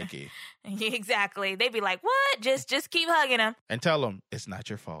 Like Nike. Exactly. They'd be like, what? Just keep hugging them. And tell them it's not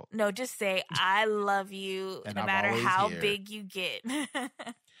your fault. No, just say, I love you no matter how big you get.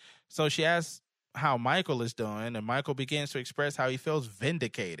 So she asks how Michael is doing, and Michael begins to express how he feels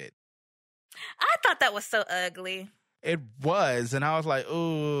vindicated. I thought that was so ugly. It was, and I was like,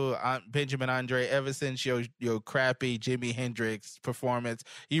 ooh, Benjamin Andre, ever since your crappy Jimi Hendrix performance,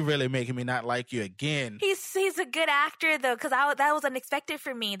 you really making me not like you again. He's a good actor, though, because that was unexpected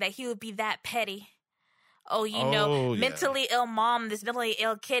for me, that he would be that petty. Mentally ill mom, this mentally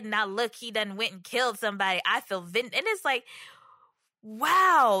ill kid, now look, he done went and killed somebody. I feel and it's like,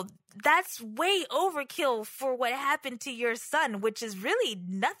 wow, that's way overkill for what happened to your son, which is really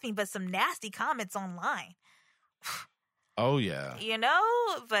nothing but some nasty comments online. Oh, yeah. You know,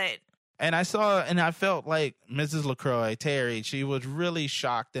 but... And I felt like Mrs. LaCroix, Terry, she was really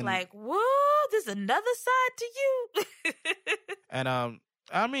shocked. And like, whoa, there's another side to you. And,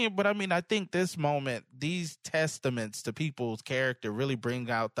 I think this moment, these testaments to people's character really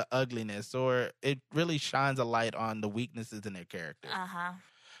bring out the ugliness, or it really shines a light on the weaknesses in their character. Uh-huh.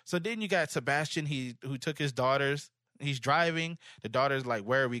 So then you got Sebastian, who took his daughters, He's driving. The daughter's like,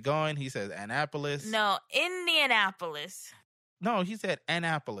 "Where are we going?" He says, "Annapolis." No, Indianapolis. No, he said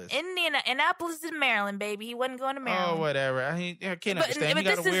Annapolis. Annapolis is Maryland, baby. He wasn't going to Maryland. Oh, whatever. I can't understand. He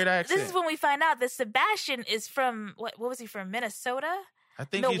got a weird accent. This is when we find out that Sebastian is from, what was he from, Minnesota? I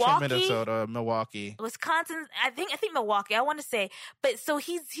think he's from Minnesota, Milwaukee. Wisconsin. I think Milwaukee, I want to say. But so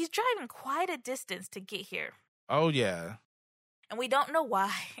he's driving quite a distance to get here. Oh, yeah. And we don't know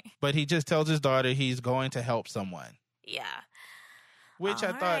why. But he just tells his daughter he's going to help someone. Yeah. Which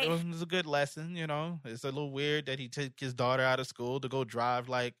I thought was a good lesson, you know. It's a little weird that he took his daughter out of school to go drive,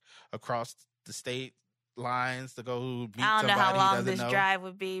 like, across the state lines to go meet somebody. I don't know how long this drive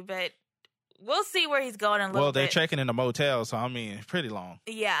would be, but we'll see where he's going in a little bit. Well, they're checking in a motel, so, I mean, pretty long.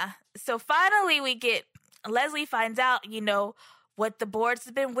 Yeah. So finally Leslie finds out, you know, what the boards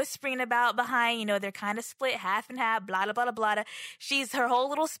have been whispering about behind, you know, they're kind of split half and half, blah, blah, blah, blah, blah. She's her whole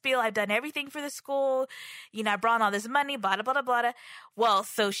little spiel. I've done everything for the school. You know, I brought all this money, blah, blah, blah, blah, blah. Well,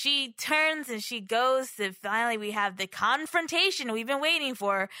 so she turns and she goes to finally we have the confrontation we've been waiting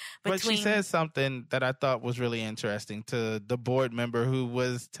for. But she says something that I thought was really interesting to the board member who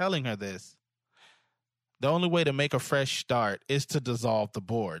was telling her this. The only way to make a fresh start is to dissolve the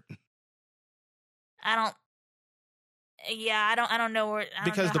board. I don't know where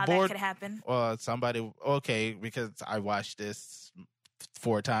because the board that could happen. Well, because I watched this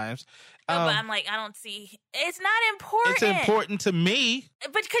 4 times. But I'm like, I don't see. It's not important. It's important to me.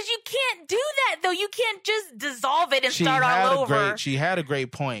 But because you can't do that, though. You can't just dissolve it and start all over. She had a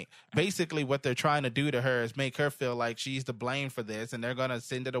great point. Basically, what they're trying to do to her is make her feel like she's to blame for this, and they're going to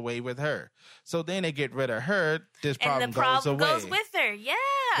send it away with her. So then they get rid of her. This problem goes away. And the problem goes with her, yeah.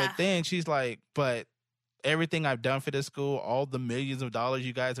 But then she's like, but everything I've done for this school, all the millions of dollars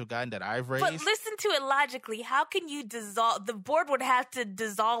you guys have gotten that I've raised. But listen to it logically. How can you dissolve? The board would have to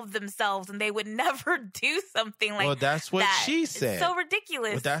dissolve themselves and they would never do something like that. Well, that's what she said. It's so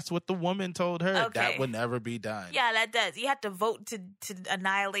ridiculous. But that's what the woman told her. Okay. That would never be done. Yeah, that does. You have to vote to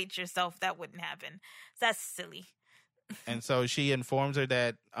annihilate yourself. That wouldn't happen. So that's silly. And so she informs her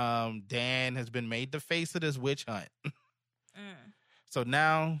that Dan has been made the face of this witch hunt. So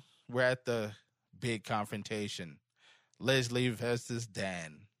now we're at the big confrontation. Leslie versus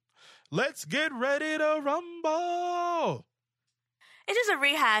Dan. Let's get ready to rumble. It's just a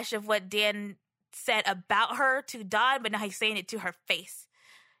rehash of what Dan said about her to Dawn, but now he's saying it to her face.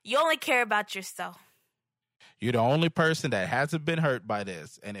 You only care about yourself. You're the only person that hasn't been hurt by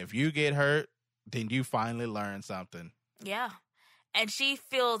this. And if you get hurt, then you finally learn something. Yeah. And she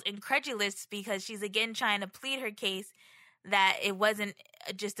feels incredulous because she's again trying to plead her case that it wasn't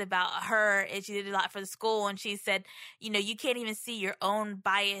just about her. She did a lot for the school. And she said, you know, you can't even see your own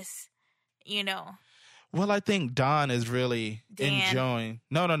bias, you know. Well, I think Dawn is really enjoying.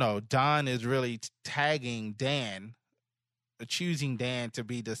 No. Dawn is really tagging Dan, choosing Dan to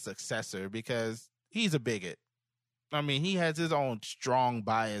be the successor because he's a bigot. I mean, he has his own strong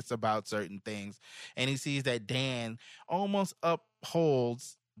bias about certain things. And he sees that Dan almost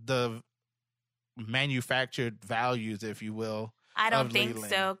upholds the manufactured values, if you will. I don't think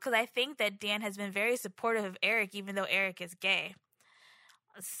so, because I think that Dan has been very supportive of Eric, even though Eric is gay.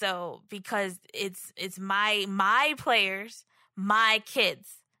 So because it's my players, my kids,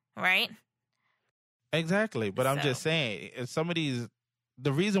 right? Exactly, but I'm just saying, some of these,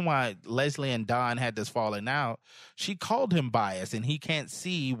 the reason why Leslie and Dawn had this falling out, she called him biased, and he can't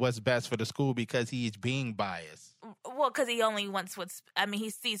see what's best for the school because he's being biased. Well, because he only wants he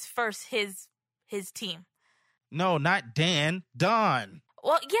sees first his team. No, not Dan. Dawn.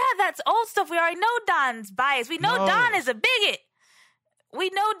 Well, yeah, that's old stuff. We already know Don's biased. We know Dawn is a bigot. We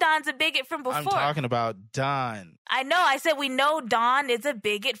know Don's a bigot from before. I'm talking about Dawn. I know. I said we know Dawn is a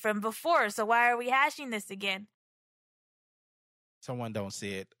bigot from before. So why are we hashing this again? Someone don't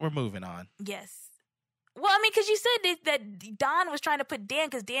see it. We're moving on. Yes. Well, I mean, because you said that Dawn was trying to put Dan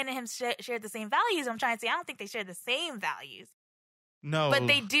because Dan and him shared the same values. I'm trying to say I don't think they share the same values. No. But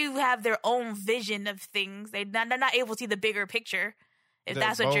they do have their own vision of things. They're not able to see the bigger picture, if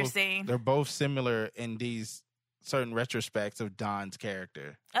that's what you're saying. They're both similar in these certain retrospects of Dawn's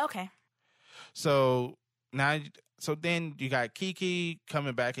character. Okay. So then you got Kiki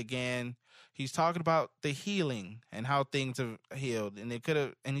coming back again. He's talking about the healing and how things have healed, and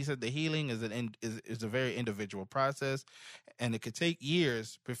he said the healing is a very individual process, and it could take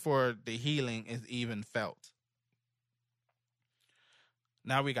years before the healing is even felt.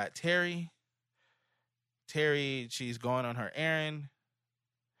 Now we got Terry. Terry, she's going on her errand.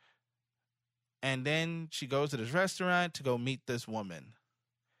 And then she goes to this restaurant to go meet this woman.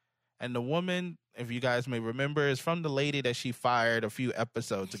 And the woman if you guys may remember, is from the lady that she fired a few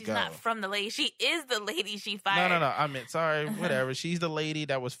episodes ago. She's not from the lady. She is the lady she fired. No. I mean, sorry, whatever. She's the lady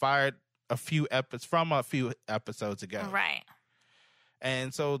that was fired a few episodes ago. Right.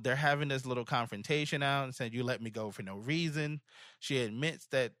 And so they're having this little confrontation out and said, you let me go for no reason.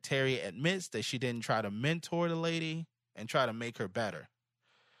 Terry admits that she didn't try to mentor the lady and try to make her better.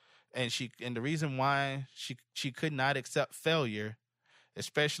 And the reason why she could not accept failure,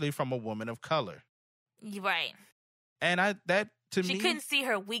 especially from a woman of color. Right. And she couldn't see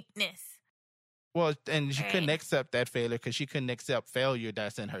her weakness. Well, and she couldn't accept that failure because she couldn't accept failure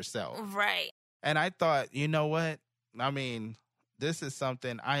that's in herself. Right. And I thought, you know what? I mean, this is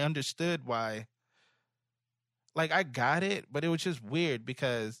something I understood why. Like, I got it, but it was just weird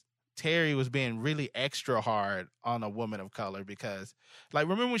because Terry was being really extra hard on a woman of color because, like,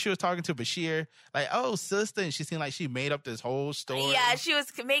 remember when she was talking to Bashir? Like, oh, sister, and she seemed like she made up this whole story. Yeah, she was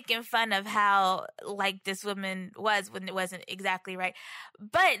making fun of how, like, this woman was when it wasn't exactly right.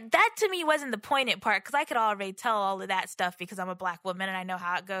 But that, to me, wasn't the poignant part because I could already tell all of that stuff because I'm a black woman and I know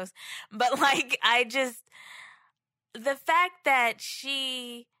how it goes. But, like, the fact that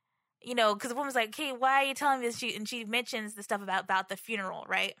she, you know, because the woman's like, hey, why are you telling me this? And she mentions the stuff about the funeral,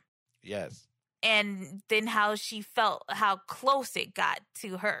 right? Yes. And then how she felt, how close it got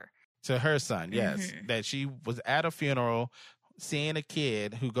to her. To her son, yes. Mm-hmm. That she was at a funeral seeing a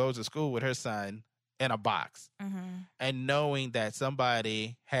kid who goes to school with her son in a box. Mm-hmm. And knowing that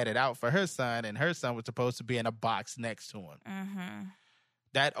somebody had it out for her son and her son was supposed to be in a box next to him. Mm-hmm.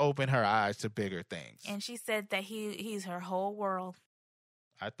 That opened her eyes to bigger things. And she said that he's her whole world.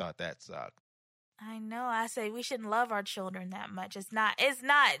 I thought that sucked. I know. I say we shouldn't love our children that much. It's not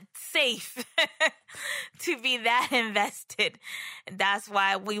safe to be that invested. And that's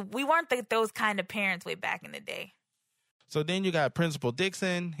why we weren't those kind of parents way back in the day. So then you got Principal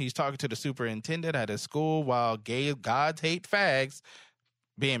Dixon. He's talking to the superintendent at his school while gay gods hate fags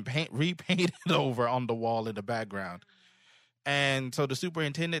being repainted over on the wall in the background. And so the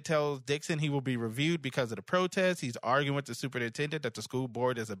superintendent tells Dixon he will be reviewed because of the protest. He's arguing with the superintendent that the school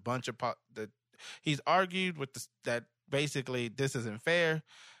board is a bunch of he's argued with that basically this isn't fair.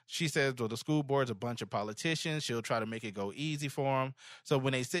 She says, well, the school board's a bunch of politicians. She'll try to make it go easy for them. So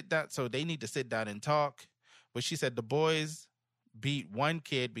when they sit down, so they need to sit down and talk. But she said the boys beat one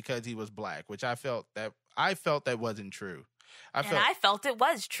kid because he was black, which I felt that wasn't true. I felt it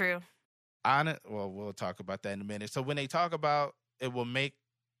was true. Well, we'll talk about that in a minute. So when they talk about it will make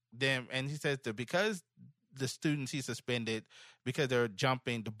them, and he says that because the students he suspended, because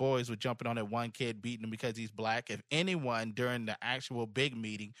the boys were jumping on that one kid, beating him because he's black. If anyone during the actual big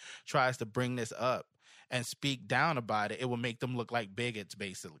meeting tries to bring this up and speak down about it, it will make them look like bigots,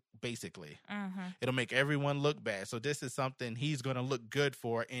 basically. Mm-hmm. It'll make everyone look bad. So this is something he's going to look good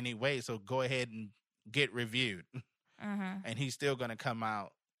for anyway. So go ahead and get reviewed. Mm-hmm. And he's still going to come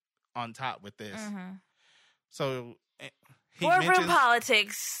out on top with this. Mm-hmm. So boardroom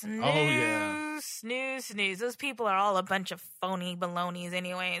politics. Snooze. Snooze. Those people are all a bunch of phony balonies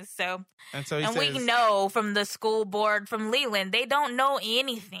anyways. So and we know from the school board from Leland, they don't know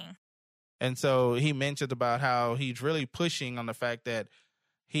anything. And so he mentioned about how he's really pushing on the fact that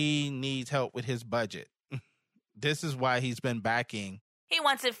he needs help with his budget. This is why he's been backing. He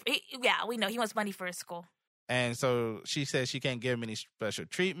wants it. We know he wants money for his school. And so she says she can't give him any special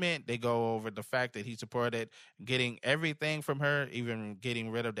treatment. They go over the fact that he supported getting everything from her, even getting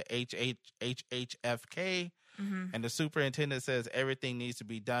rid of the HHFK. Mm-hmm. And the superintendent says everything needs to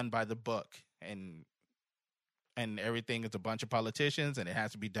be done by the book. And everything is a bunch of politicians and it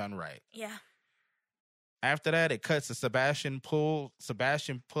has to be done right. Yeah. After that, it cuts to Sebastian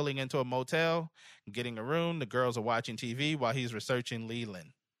pulling into a motel, getting a room. The girls are watching TV while he's researching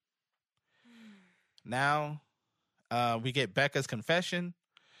Leland. Now, we get Becca's confession.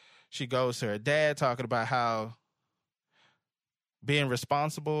 She goes to her dad talking about how being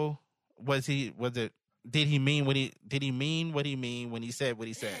responsible did he mean what he mean when he said what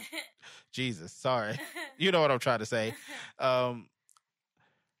he said? Jesus, sorry. You know what I'm trying to say.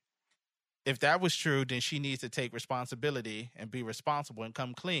 If that was true, then she needs to take responsibility and be responsible and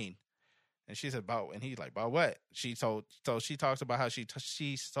come clean. And she said, and he's like, about what? She talks about how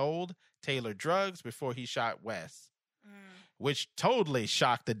she sold Taylor drugs before he shot Wes, which totally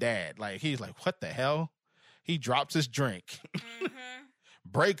shocked the dad. Like, he's like, what the hell? He drops his drink,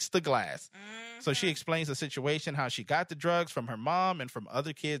 breaks the glass. Mm-hmm. So she explains the situation, how she got the drugs from her mom and from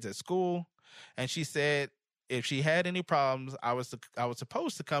other kids at school. And she said, if she had any problems, I was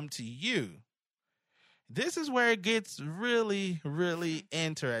supposed to come to you. This is where it gets really, really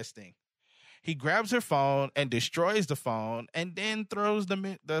interesting. He grabs her phone and destroys the phone, and then throws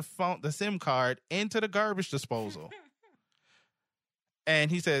the SIM card into the garbage disposal.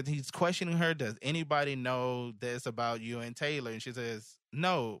 And he said he's questioning her. Does anybody know this about you and Taylor? And she says,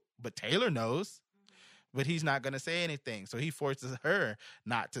 no, but Taylor knows. But he's not going to say anything. So he forces her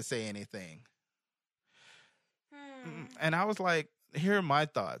not to say anything. And I was like, here are my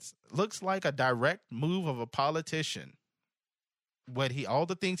thoughts. Looks like a direct move of a politician. All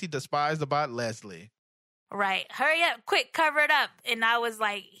the things he despised about Leslie. Right. Hurry up, quick, cover it up. And I was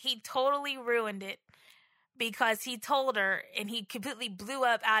like, he totally ruined it. Because he told her and he completely blew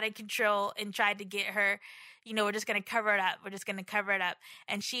up out of control and tried to get her, we're just going to cover it up. We're just going to cover it up.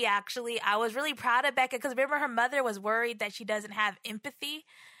 And I was really proud of Becca because remember her mother was worried that she doesn't have empathy.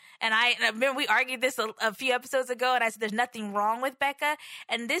 And I remember we argued this a few episodes ago and I said, there's nothing wrong with Becca.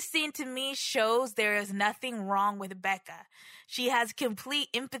 And this scene to me shows there is nothing wrong with Becca. She has complete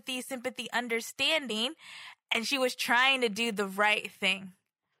empathy, sympathy, understanding, and she was trying to do the right thing.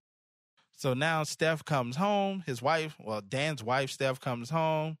 So now Steph comes home. Dan's wife, Steph, comes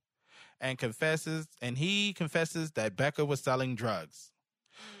home and he confesses that Becca was selling drugs.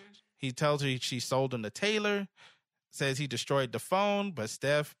 He tells her she sold them to Taylor, says he destroyed the phone, but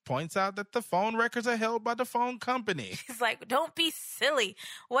Steph points out that the phone records are held by the phone company. She's like, don't be silly.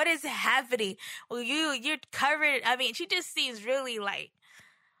 What is happening? Well, you're covered. I mean, she just seems really like,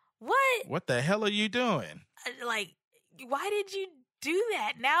 what? What the hell are you doing? Like, why did you do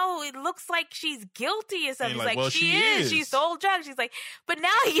that? Now it looks like she's guilty or something. Like, well, she is. She sold drugs. She's like, but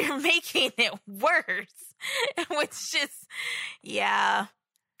now you're making it worse. Which just, yeah.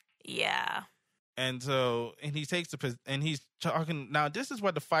 And he's talking. Now, this is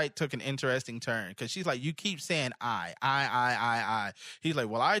where the fight took an interesting turn because she's like, you keep saying I. He's like,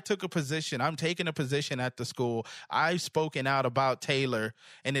 well, I took a position. I'm taking a position at the school. I've spoken out about Taylor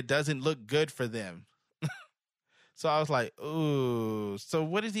and it doesn't look good for them. So I was like, ooh. So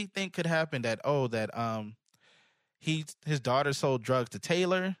what does he think could happen his daughter sold drugs to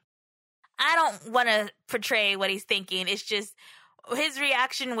Taylor? I don't want to portray what he's thinking. It's just his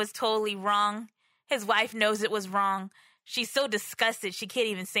reaction was totally wrong. His wife knows it was wrong. She's so disgusted she can't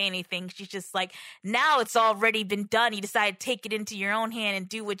even say anything. She's just like, now it's already been done. You decided to take it into your own hand and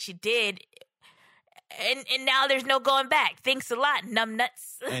do what you did. And now there's no going back. Thanks a lot,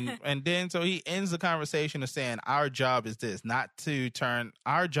 numbnuts. and then so he ends the conversation of saying, our job is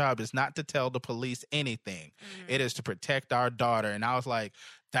our job is not to tell the police anything. It is to protect our daughter. And I was like,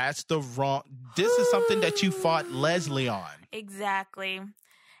 this is something that you fought Leslie on. Exactly.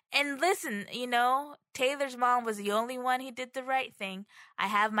 And listen, Taylor's mom was the only one who did the right thing. I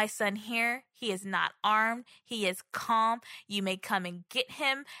have my son here. He is not armed. He is calm. You may come and get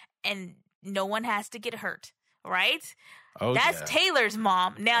him and no one has to get hurt, right? Oh, that's Taylor's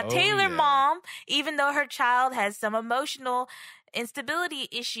mom. Now, Taylor's mom, even though her child has some emotional instability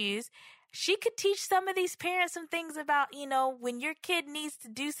issues, she could teach some of these parents some things about, when your kid needs to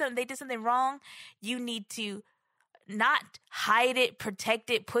do something, they did something wrong, you need to not hide it, protect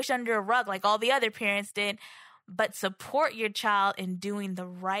it, push under a rug like all the other parents did, but support your child in doing the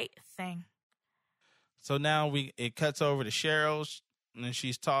right thing. So now it cuts over to Cheryl, and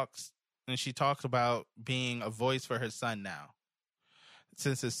she talks about being a voice for her son now.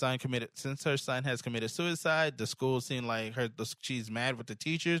 Since her son has committed suicide, the school seemed like she's mad with the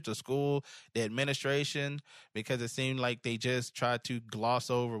teachers, the school, the administration, because it seemed like they just tried to gloss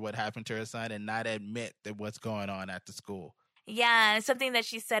over what happened to her son and not admit that what's going on at the school. Yeah, and something that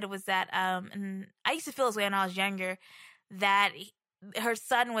she said was that, and I used to feel this way when I was younger, that her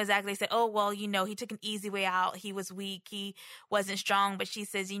son was actually said, oh, well, he took an easy way out. He was weak. He wasn't strong. But she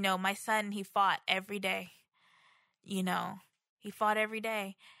says, my son, he fought every day. He fought every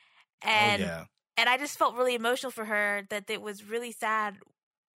day. And and I just felt really emotional for her that it was really sad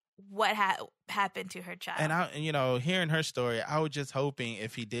what happened to her child. And hearing her story, I was just hoping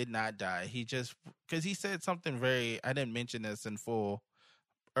if he did not die, because he said something I didn't mention this in full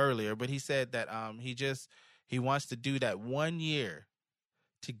earlier, but he said that he wants to do that 1 year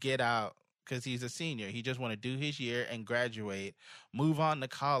to get out because he's a senior. He just want to do his year and graduate, move on to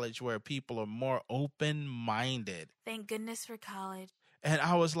college where people are more open-minded. Thank goodness for college. And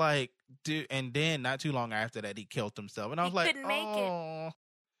I was like, dude, and then not too long after that, he killed himself. And I was like, couldn't make it.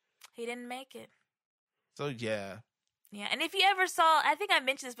 He didn't make it. So, yeah. Yeah, and if you ever saw, I think I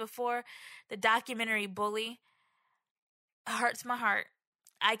mentioned this before, the documentary Bully, hurts my heart.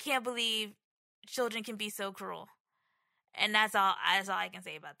 I can't believe children can be so cruel. And that's all I can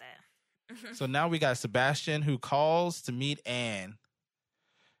say about that. So now we got Sebastian who calls to meet Anne.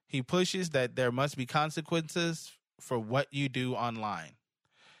 He pushes that there must be consequences for what you do online.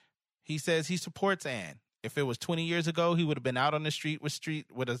 He says he supports Anne. If it was 20 years ago, he would have been out on the street with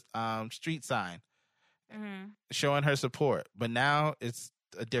a street sign showing her support. But now it's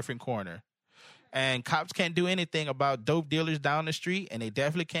a different corner. And cops can't do anything about dope dealers down the street, and they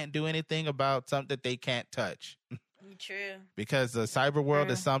definitely can't do anything about something that they can't touch. True. Because the cyber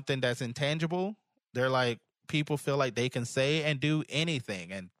world is something that's intangible. They're like, people feel like they can say and do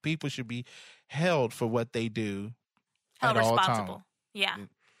anything, and people should be held for what they do held at all responsible. times. Yeah.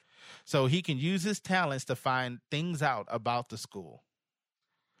 So he can use his talents to find things out about the school.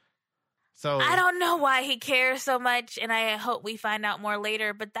 So I don't know why he cares so much, and I hope we find out more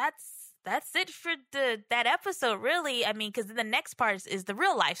later, but that's it for that episode, really. I mean, because the next part is the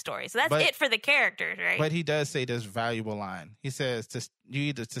real life story. So that's it for the characters, right? But he does say this valuable line. He says,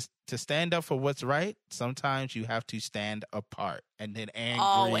 to stand up for what's right, sometimes you have to stand apart. And then Anne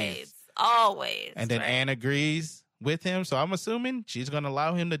agrees. Always. And then Anne agrees with him. So I'm assuming she's going to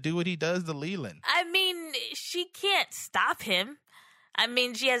allow him to do what he does to Leland. I mean, she can't stop him. I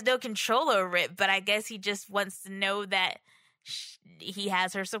mean, she has no control over it, but I guess he just wants to know that he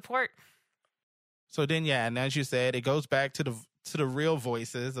has her support. So then, yeah, and as you said, it goes back to the real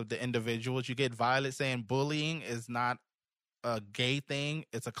voices of the individuals. You get Violet saying bullying is not a gay thing;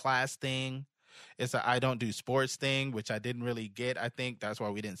 it's a class thing. It's a I don't do sports thing, which I didn't really get. I think that's why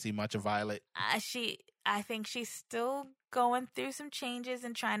we didn't see much of Violet. I think she's still going through some changes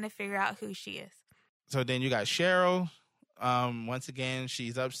and trying to figure out who she is. So then you got Cheryl. Once again,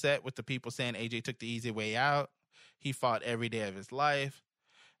 she's upset with the people saying AJ took the easy way out. He fought every day of his life.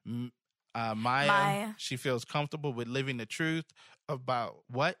 Maya, she feels comfortable with living the truth about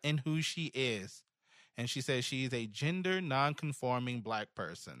what and who she is. And she says she's a gender non-conforming Black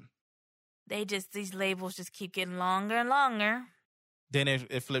person. These labels just keep getting longer and longer. Then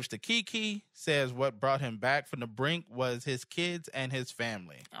it flips to Kiki, says what brought him back from the brink was his kids and his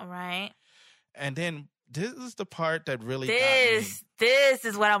family. All right. And then this is the part that really got me. This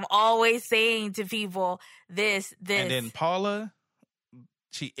is what I'm always saying to people. This. And then Paula,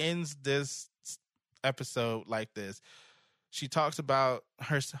 she ends this episode like this. She talks about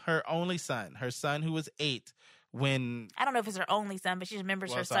her only son, her son who was 8 when... I don't know if it's her only son, but she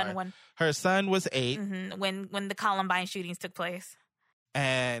remembers son when... Her son was 8. Mm-hmm, when the Columbine shootings took place.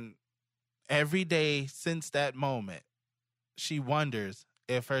 And every day since that moment, she wonders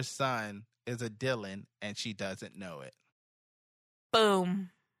if her son is a Dylan and she doesn't know it.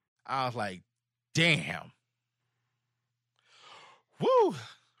 Boom. I was like, damn. Woo!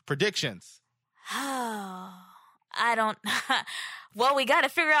 Predictions. Oh, I don't... Well, we got to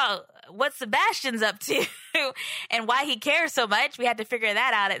figure out what Sebastian's up to and why he cares so much. We had to figure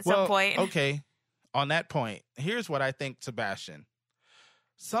that out at some point. Okay. On that point, here's what I think Sebastian.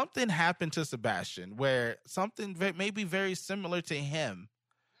 Something happened to Sebastian where something maybe very similar to him.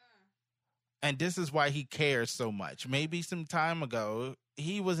 And this is why he cares so much. Maybe some time ago,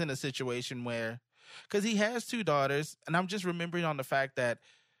 he was in a situation where, because he has 2 daughters, and I'm just remembering on the fact that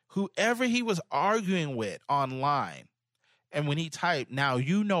whoever he was arguing with online, and when he typed, now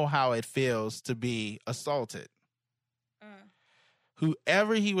you know how it feels to be assaulted.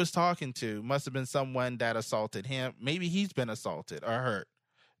 Whoever he was talking to must have been someone that assaulted him. Maybe he's been assaulted or hurt,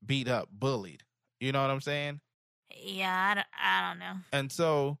 beat up, bullied. You know what I'm saying? Yeah, I don't know. And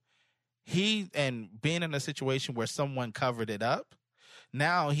so and being in a situation where someone covered it up,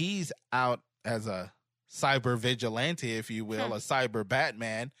 now he's out as a cyber vigilante, if you will, a cyber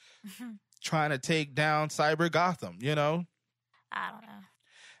Batman, trying to take down cyber Gotham, you know? I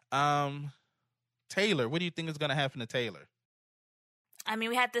don't know. Taylor, what do you think is going to happen to Taylor? I mean,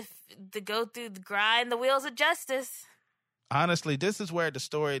 we had to go through the grind, the wheels of justice. Honestly, this is where the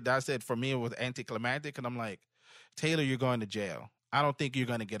story that I said for me was anticlimactic, and I'm like, Taylor, you're going to jail. I don't think you're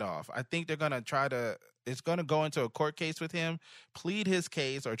going to get off. I think they're going to it's going to go into a court case with him, plead his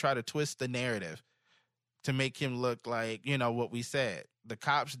case, or try to twist the narrative to make him look like, you know, what we said. The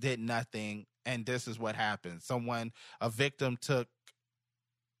cops did nothing, and this is what happened. A victim took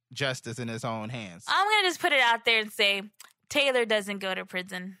justice in his own hands. I'm going to just put it out there and say Taylor doesn't go to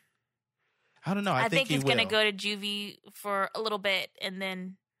prison. I don't know. I think he's going to go to juvie for a little bit, and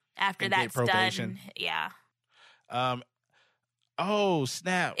then after that's done, yeah. Oh,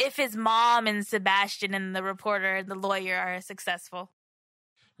 snap. If his mom and Sebastian and the reporter and the lawyer are successful.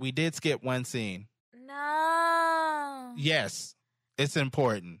 We did skip one scene. No. Yes, it's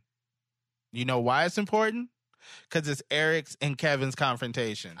important. You know why it's important? Because it's Eric's and Kevin's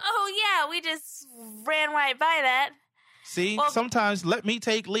confrontation. Oh, yeah. We just ran right by that. See, sometimes let me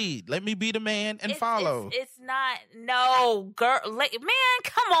take lead. Let me be the man and follow. It's not. No, girl. Man,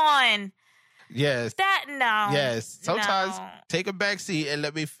 come on. Yes. Yes. Sometimes take a back seat and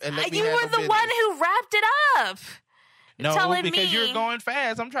let me. You were the one who wrapped it up. No, because you're going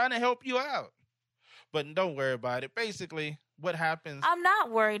fast. I'm trying to help you out. But don't worry about it. Basically, what happens... I'm not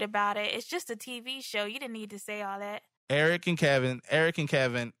worried about it. It's just a TV show. You didn't need to say all that. Eric and Kevin...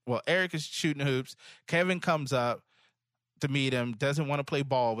 Well, Eric is shooting hoops. Kevin comes up to meet him, doesn't want to play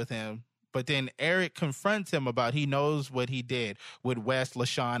ball with him. But then Eric confronts him about he knows what he did with Wes,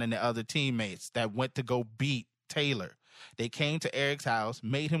 LaShawn, and the other teammates that went to go beat Taylor. They came to Eric's house,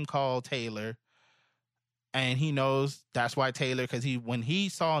 made him call Taylor... And he knows that's why Taylor, because when he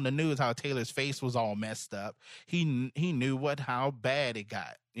saw on the news how Taylor's face was all messed up, he knew how bad it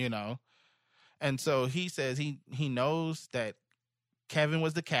got, you know. And so he says he knows that Kevin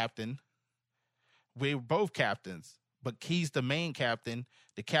was the captain. We were both captains, but he's the main captain.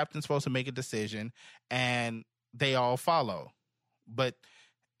 The captain's supposed to make a decision, and they all follow. But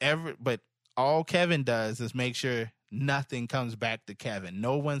all Kevin does is make sure nothing comes back to Kevin.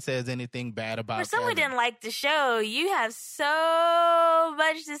 No one says anything bad about Kevin. For someone who didn't like the show, you have so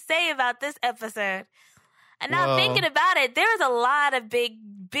much to say about this episode. And now thinking about it, there's a lot of big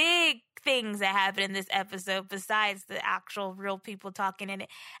things that happen in this episode besides the actual real people talking in it.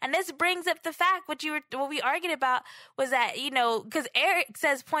 And this brings up the fact what we argued about was that, you know, because Eric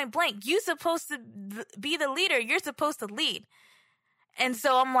says point blank, you're supposed to be the leader. You're supposed to lead. And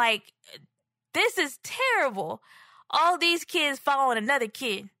so I'm like, this is terrible. All these kids following another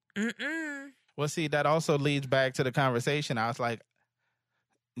kid. Well, see, that also leads back to the conversation. I was like,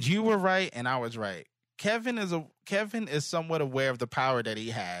 you were right and I was right. Kevin is somewhat aware of the power that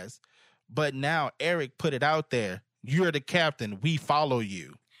he has, but now Eric put it out there. You're the captain. We follow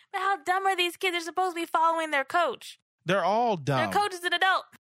you. But how dumb are these kids? They're supposed to be following their coach. They're all dumb. Their coach is an adult.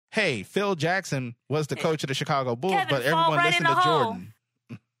 Hey, Phil Jackson was the coach of the Chicago Bulls, but everyone listened to Jordan.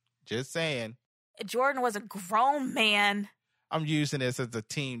 Just saying. Jordan was a grown man. I'm using this as a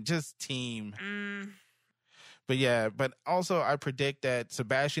team, just team. But yeah, but also I predict that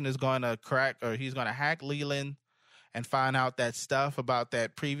Sebastian is going to he's going to hack Leland and find out that stuff about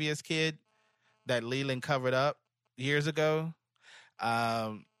that previous kid that Leland covered up years ago.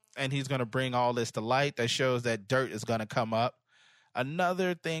 And he's going to bring all this to light that shows that dirt is going to come up.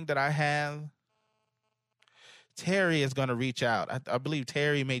 Another thing that I have, Terry is going to reach out. I believe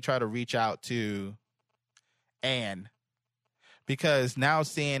Terry may try to reach out to Anne because now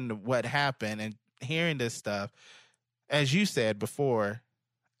seeing what happened and hearing this stuff, as you said before,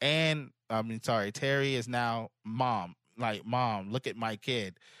 Terry is now mom. Like, mom, look at my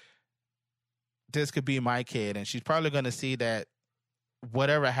kid. This could be my kid. And she's probably going to see that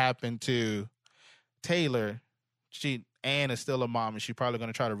whatever happened to Taylor, Anne is still a mom, and she's probably going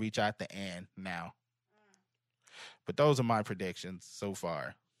to try to reach out to Anne now. But those are my predictions so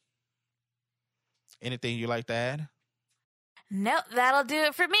far. Anything you like to add? Nope, that'll do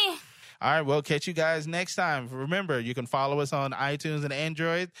it for me. All right, we'll catch you guys next time. Remember, you can follow us on iTunes and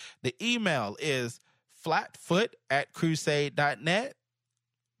Android. The email is flatfoot@crusade.net.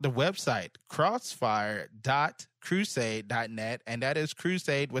 The website, crossfire.crusade.net, and that is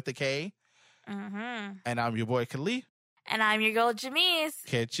Crusade with a K. And I'm your boy, Khalif. And I'm your girl, Jamise.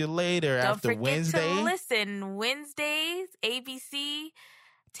 Catch you later after Wednesday. Don't forget to listen. Wednesdays, ABC,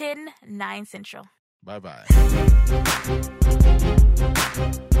 10/9 Central. Bye-bye.